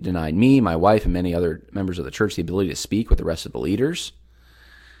consistently denied me, my wife, and many other members of the church the ability to speak with the rest of the leaders.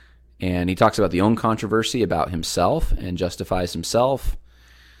 And he talks about the own controversy about himself and justifies himself.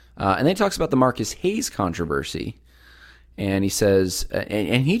 And then he talks about the Marcus Hayes controversy. And he says,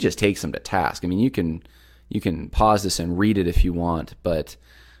 and he just takes him to task. I mean, you can pause this and read it if you want, but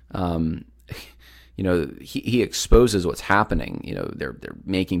he exposes what's happening. They're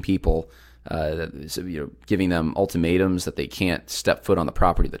making people. Giving them ultimatums that they can't step foot on the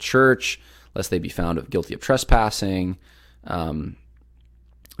property of the church lest they be found guilty of trespassing.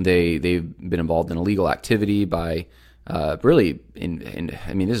 They've been involved in illegal activity by this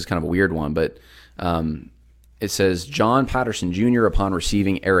is kind of a weird one, but it says John Patterson Jr., upon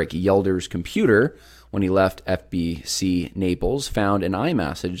receiving Eric Yelder's computer when he left FBC Naples, found an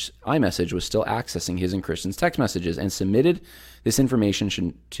iMessage was still accessing his and Christian's text messages and submitted this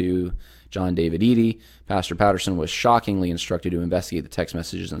information to John David Eady. Pastor Patterson was shockingly instructed to investigate the text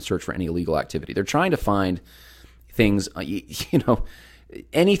messages and search for any illegal activity. They're trying to find things,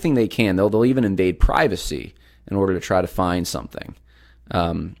 anything they can. They'll even invade privacy in order to try to find something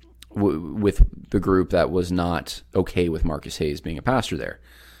with the group that was not okay with Marcus Hayes being a pastor there.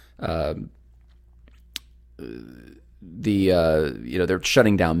 They're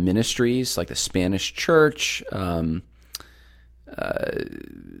shutting down ministries like the Spanish Church, or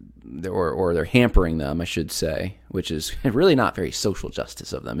they're hampering them, I should say, which is really not very social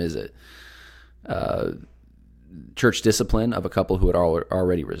justice of them, is it? Church discipline of a couple who had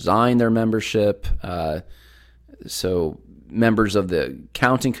already resigned their membership. So members of the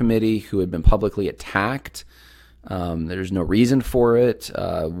counting committee who had been publicly attacked. There's no reason for it.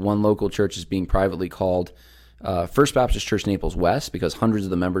 One local church is being privately called First Baptist Church Naples West because hundreds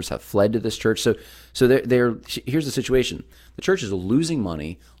of the members have fled to this church. So here's the situation. The church is losing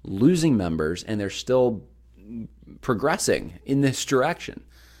money, losing members, and they're still progressing in this direction.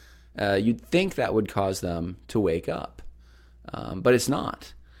 You'd think that would cause them to wake up, but it's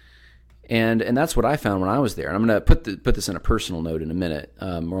not. And that's what I found when I was there. And I'm going to put this in a personal note in a minute.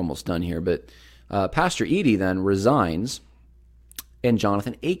 We're almost done here. But Pastor Edie then resigns, and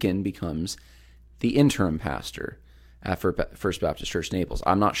Jonathan Aiken becomes the interim pastor at First Baptist Church Naples.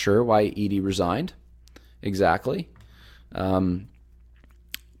 I'm not sure why Edie resigned exactly. But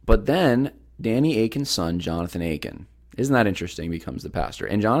then Danny Aiken's son, Jonathan Aiken, isn't that interesting, becomes the pastor.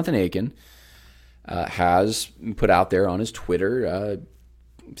 And Jonathan Aiken has put out there on his Twitter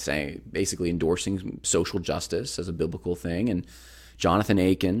basically endorsing social justice as a biblical thing. And Jonathan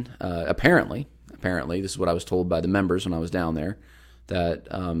Aiken, apparently, this is what I was told by the members when I was down there, that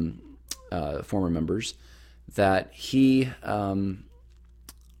former members, that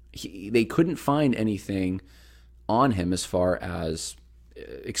they couldn't find anything on him as far as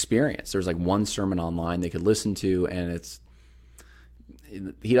experience. There's like one sermon online they could listen to, and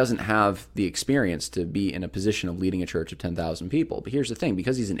he doesn't have the experience to be in a position of leading a church of 10,000 people. But here's the thing,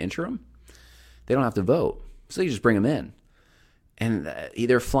 because he's an interim, they don't have to vote. So they just bring him in. And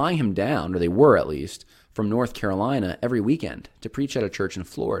they're flying him down, or they were at least, from North Carolina every weekend to preach at a church in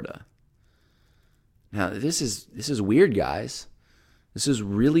Florida. Now, this is weird, guys. This is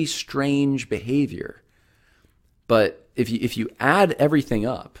really strange behavior. But if you add everything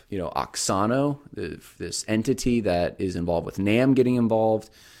up, Oxano, this entity that is involved with NAM getting involved,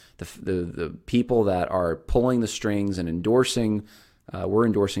 the people that are pulling the strings and endorsing, we're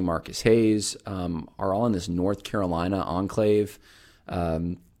endorsing Marcus Hayes, are all in this North Carolina enclave.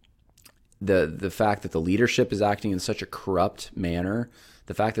 The fact that the leadership is acting in such a corrupt manner,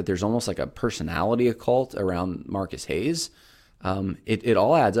 the fact that there's almost like a personality cult around Marcus Hayes, it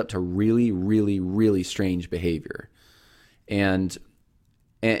all adds up to really, really, really strange behavior. And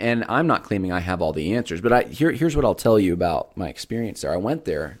I'm not claiming I have all the answers, but here's what I'll tell you about my experience there. I went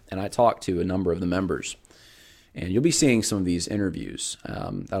there and I talked to a number of the members, and you'll be seeing some of these interviews.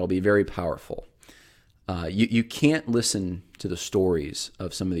 That'll be very powerful. You can't listen to the stories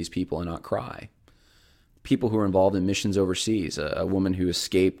of some of these people and not cry. People who are involved in missions overseas, a woman who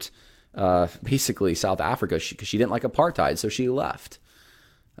escaped basically South Africa because she didn't like apartheid, so she left.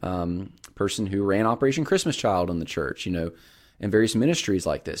 Person who ran Operation Christmas Child in the church, and various ministries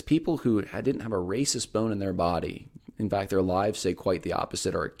like this. People who didn't have a racist bone in their body. In fact, their lives say quite the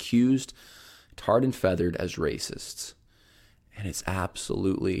opposite, are accused, tarred and feathered as racists. And it's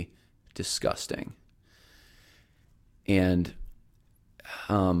absolutely disgusting. And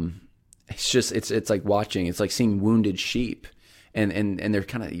it's like watching, it's like seeing wounded sheep. And they're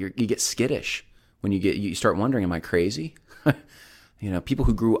kind of, you get skittish when you start wondering, am I crazy? People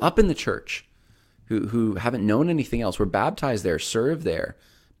who grew up in the church, who haven't known anything else, were baptized there, served there,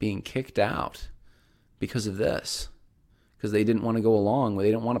 being kicked out because of this, because they didn't want to go along, they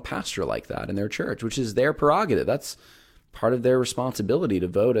didn't want a pastor like that in their church, which is their prerogative. That's part of their responsibility to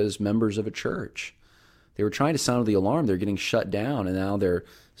vote as members of a church. They were trying to sound the alarm. They're getting shut down, and now their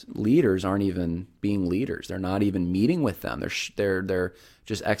leaders aren't even being leaders. They're not even meeting with them. They're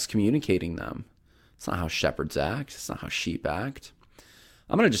just excommunicating them. It's not how shepherds act. It's not how sheep act.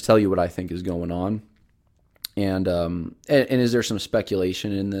 I'm going to just tell you what I think is going on. And is there some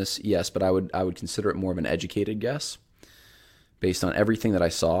speculation in this? Yes, but I would consider it more of an educated guess based on everything that I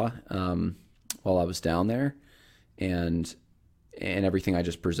saw while I was down there and everything I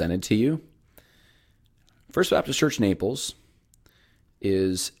just presented to you. First Baptist Church Naples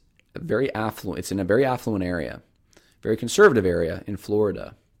is very affluent. It's in a very affluent area, very conservative area in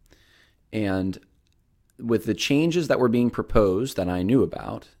Florida. And with the changes that were being proposed that I knew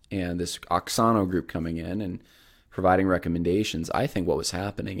about, and this Oxano group coming in and providing recommendations, I think what was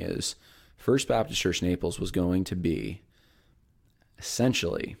happening is First Baptist Church Naples was going to be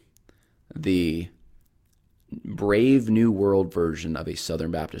essentially the brave new world version of a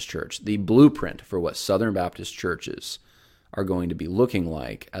Southern Baptist church, the blueprint for what Southern Baptist churches are going to be looking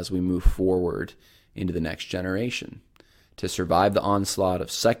like as we move forward into the next generation, to survive the onslaught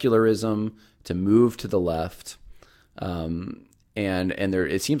of secularism, to move to the left. And there,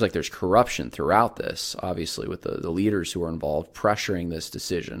 it seems like there's corruption throughout this, obviously, with the leaders who are involved pressuring this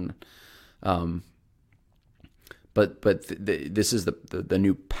decision. But this is the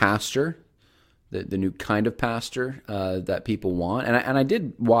new pastor, the new kind of pastor that people want. And I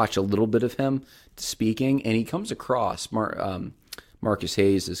did watch a little bit of him speaking, and he comes across, Marcus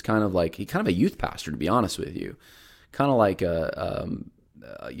Hayes, is kind of like a youth pastor, to be honest with you, kind of like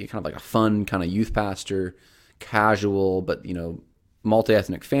a fun kind of youth pastor, casual, but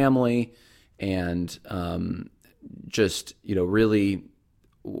multi-ethnic family, and just really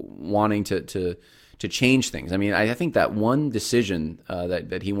wanting to change things. I mean, I think that one decision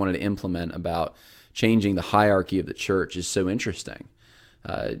that he wanted to implement about changing the hierarchy of the church is so interesting.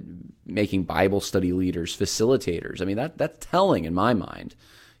 Making Bible study leaders facilitators. I mean, that's telling in my mind.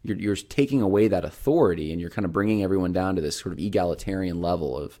 You're taking away that authority, and you're kind of bringing everyone down to this sort of egalitarian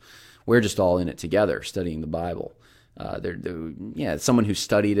level of we're just all in it together, studying the Bible. Someone who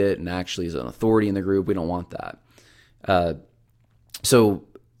studied it and actually is an authority in the group. We don't want that. So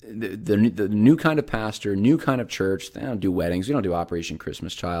the new kind of pastor, new kind of church. They don't do weddings. We don't do Operation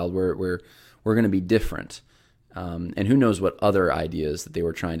Christmas Child. We're going to be different. And who knows what other ideas that they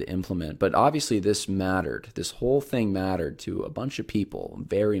were trying to implement. But obviously this mattered. This whole thing mattered to a bunch of people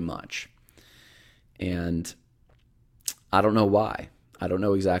very much. And I don't know why. I don't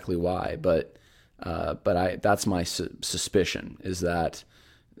know exactly why, but that's my suspicion, is that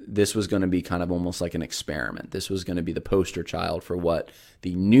this was going to be kind of almost like an experiment. This was going to be the poster child for what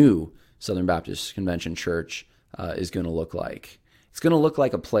the new Southern Baptist Convention Church is going to look like. It's going to look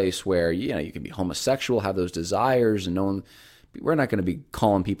like a place where you can be homosexual, have those desires, and we're not going to be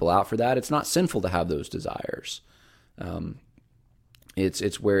calling people out for that. It's not sinful to have those desires.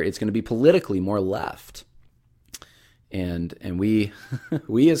 It's where it's going to be politically more left, and we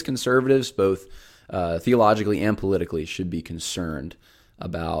we as conservatives, both theologically and politically, should be concerned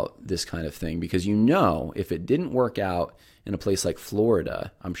about this kind of thing, because if it didn't work out in a place like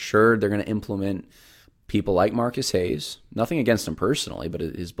Florida, I'm sure they're going to implement people like Marcus Hayes. Nothing against him personally, but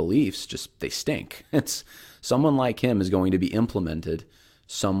his beliefs they stink. It's someone like him is going to be implemented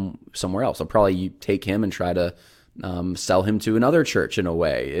somewhere else. I'll probably take him and try to sell him to another church in a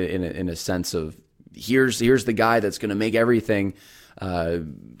way, in a sense of here's the guy that's going to make everything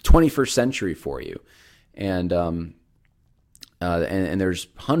 21st century for you, and there's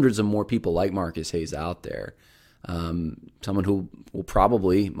hundreds of more people like Marcus Hayes out there. Someone who will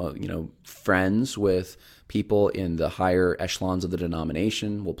probably, friends with people in the higher echelons of the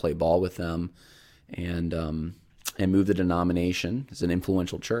denomination, will play ball with them, and move the denomination as an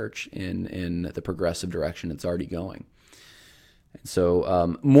influential church in the progressive direction it's already going. And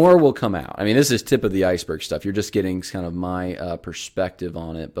so more will come out. I mean, this is tip of the iceberg stuff. You're just getting kind of my perspective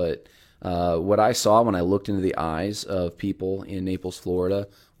on it, but what I saw when I looked into the eyes of people in Naples, Florida,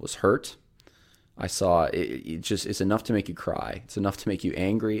 was hurt. I saw it's enough to make you cry. It's enough to make you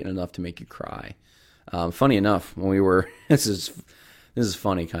angry and enough to make you cry. Funny enough, when we were, this is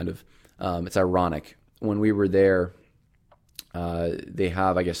funny kind of, it's ironic. When we were there, they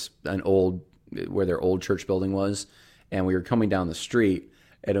have, I guess, where their old church building was, and we were coming down the street,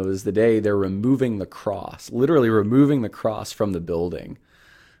 and it was the day they're removing the cross, literally removing the cross from the building.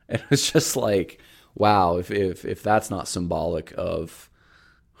 And it was just like, wow, if that's not symbolic of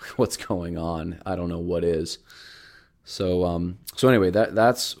what's going on, I don't know what is. So anyway,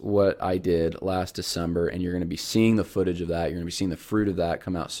 that's what I did last December, and you're going to be seeing the footage of that. You're going to be seeing the fruit of that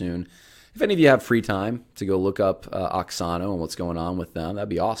come out soon. If any of you have free time to go look up Oxano and what's going on with them, that'd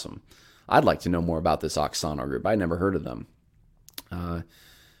be awesome. I'd like to know more about this Oxano group. I'd never heard of them.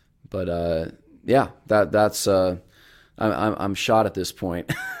 That's I'm shot at this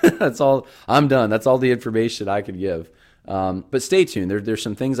point. That's all. I'm done. That's all the information I could give. But stay tuned. There's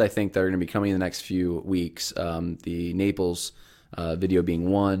some things I think that are going to be coming in the next few weeks. The Naples video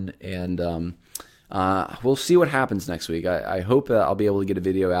being one, and we'll see what happens next week. I hope that I'll be able to get a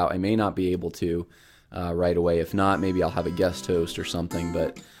video out. I may not be able to right away. If not, maybe I'll have a guest host or something.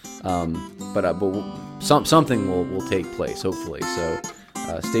 But something will take place, hopefully. So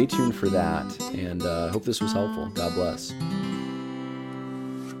stay tuned for that, and hope this was helpful. God bless.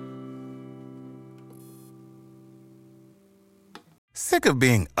 Sick of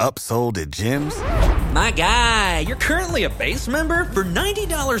being upsold at gyms? My guy, you're currently a base member? For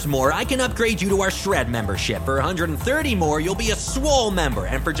 $90 more, I can upgrade you to our Shred membership. For $130 more, you'll be a Swole member.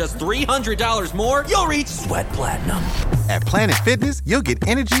 And for just $300 more, you'll reach Sweat Platinum. At Planet Fitness, you'll get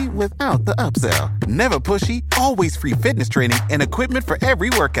energy without the upsell. Never pushy, always free fitness training and equipment for every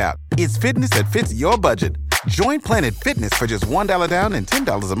workout. It's fitness that fits your budget. Join Planet Fitness for just $1 down and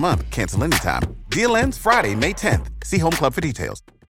 $10 a month. Cancel anytime. Deal ends Friday, May 10th. See Home Club for details.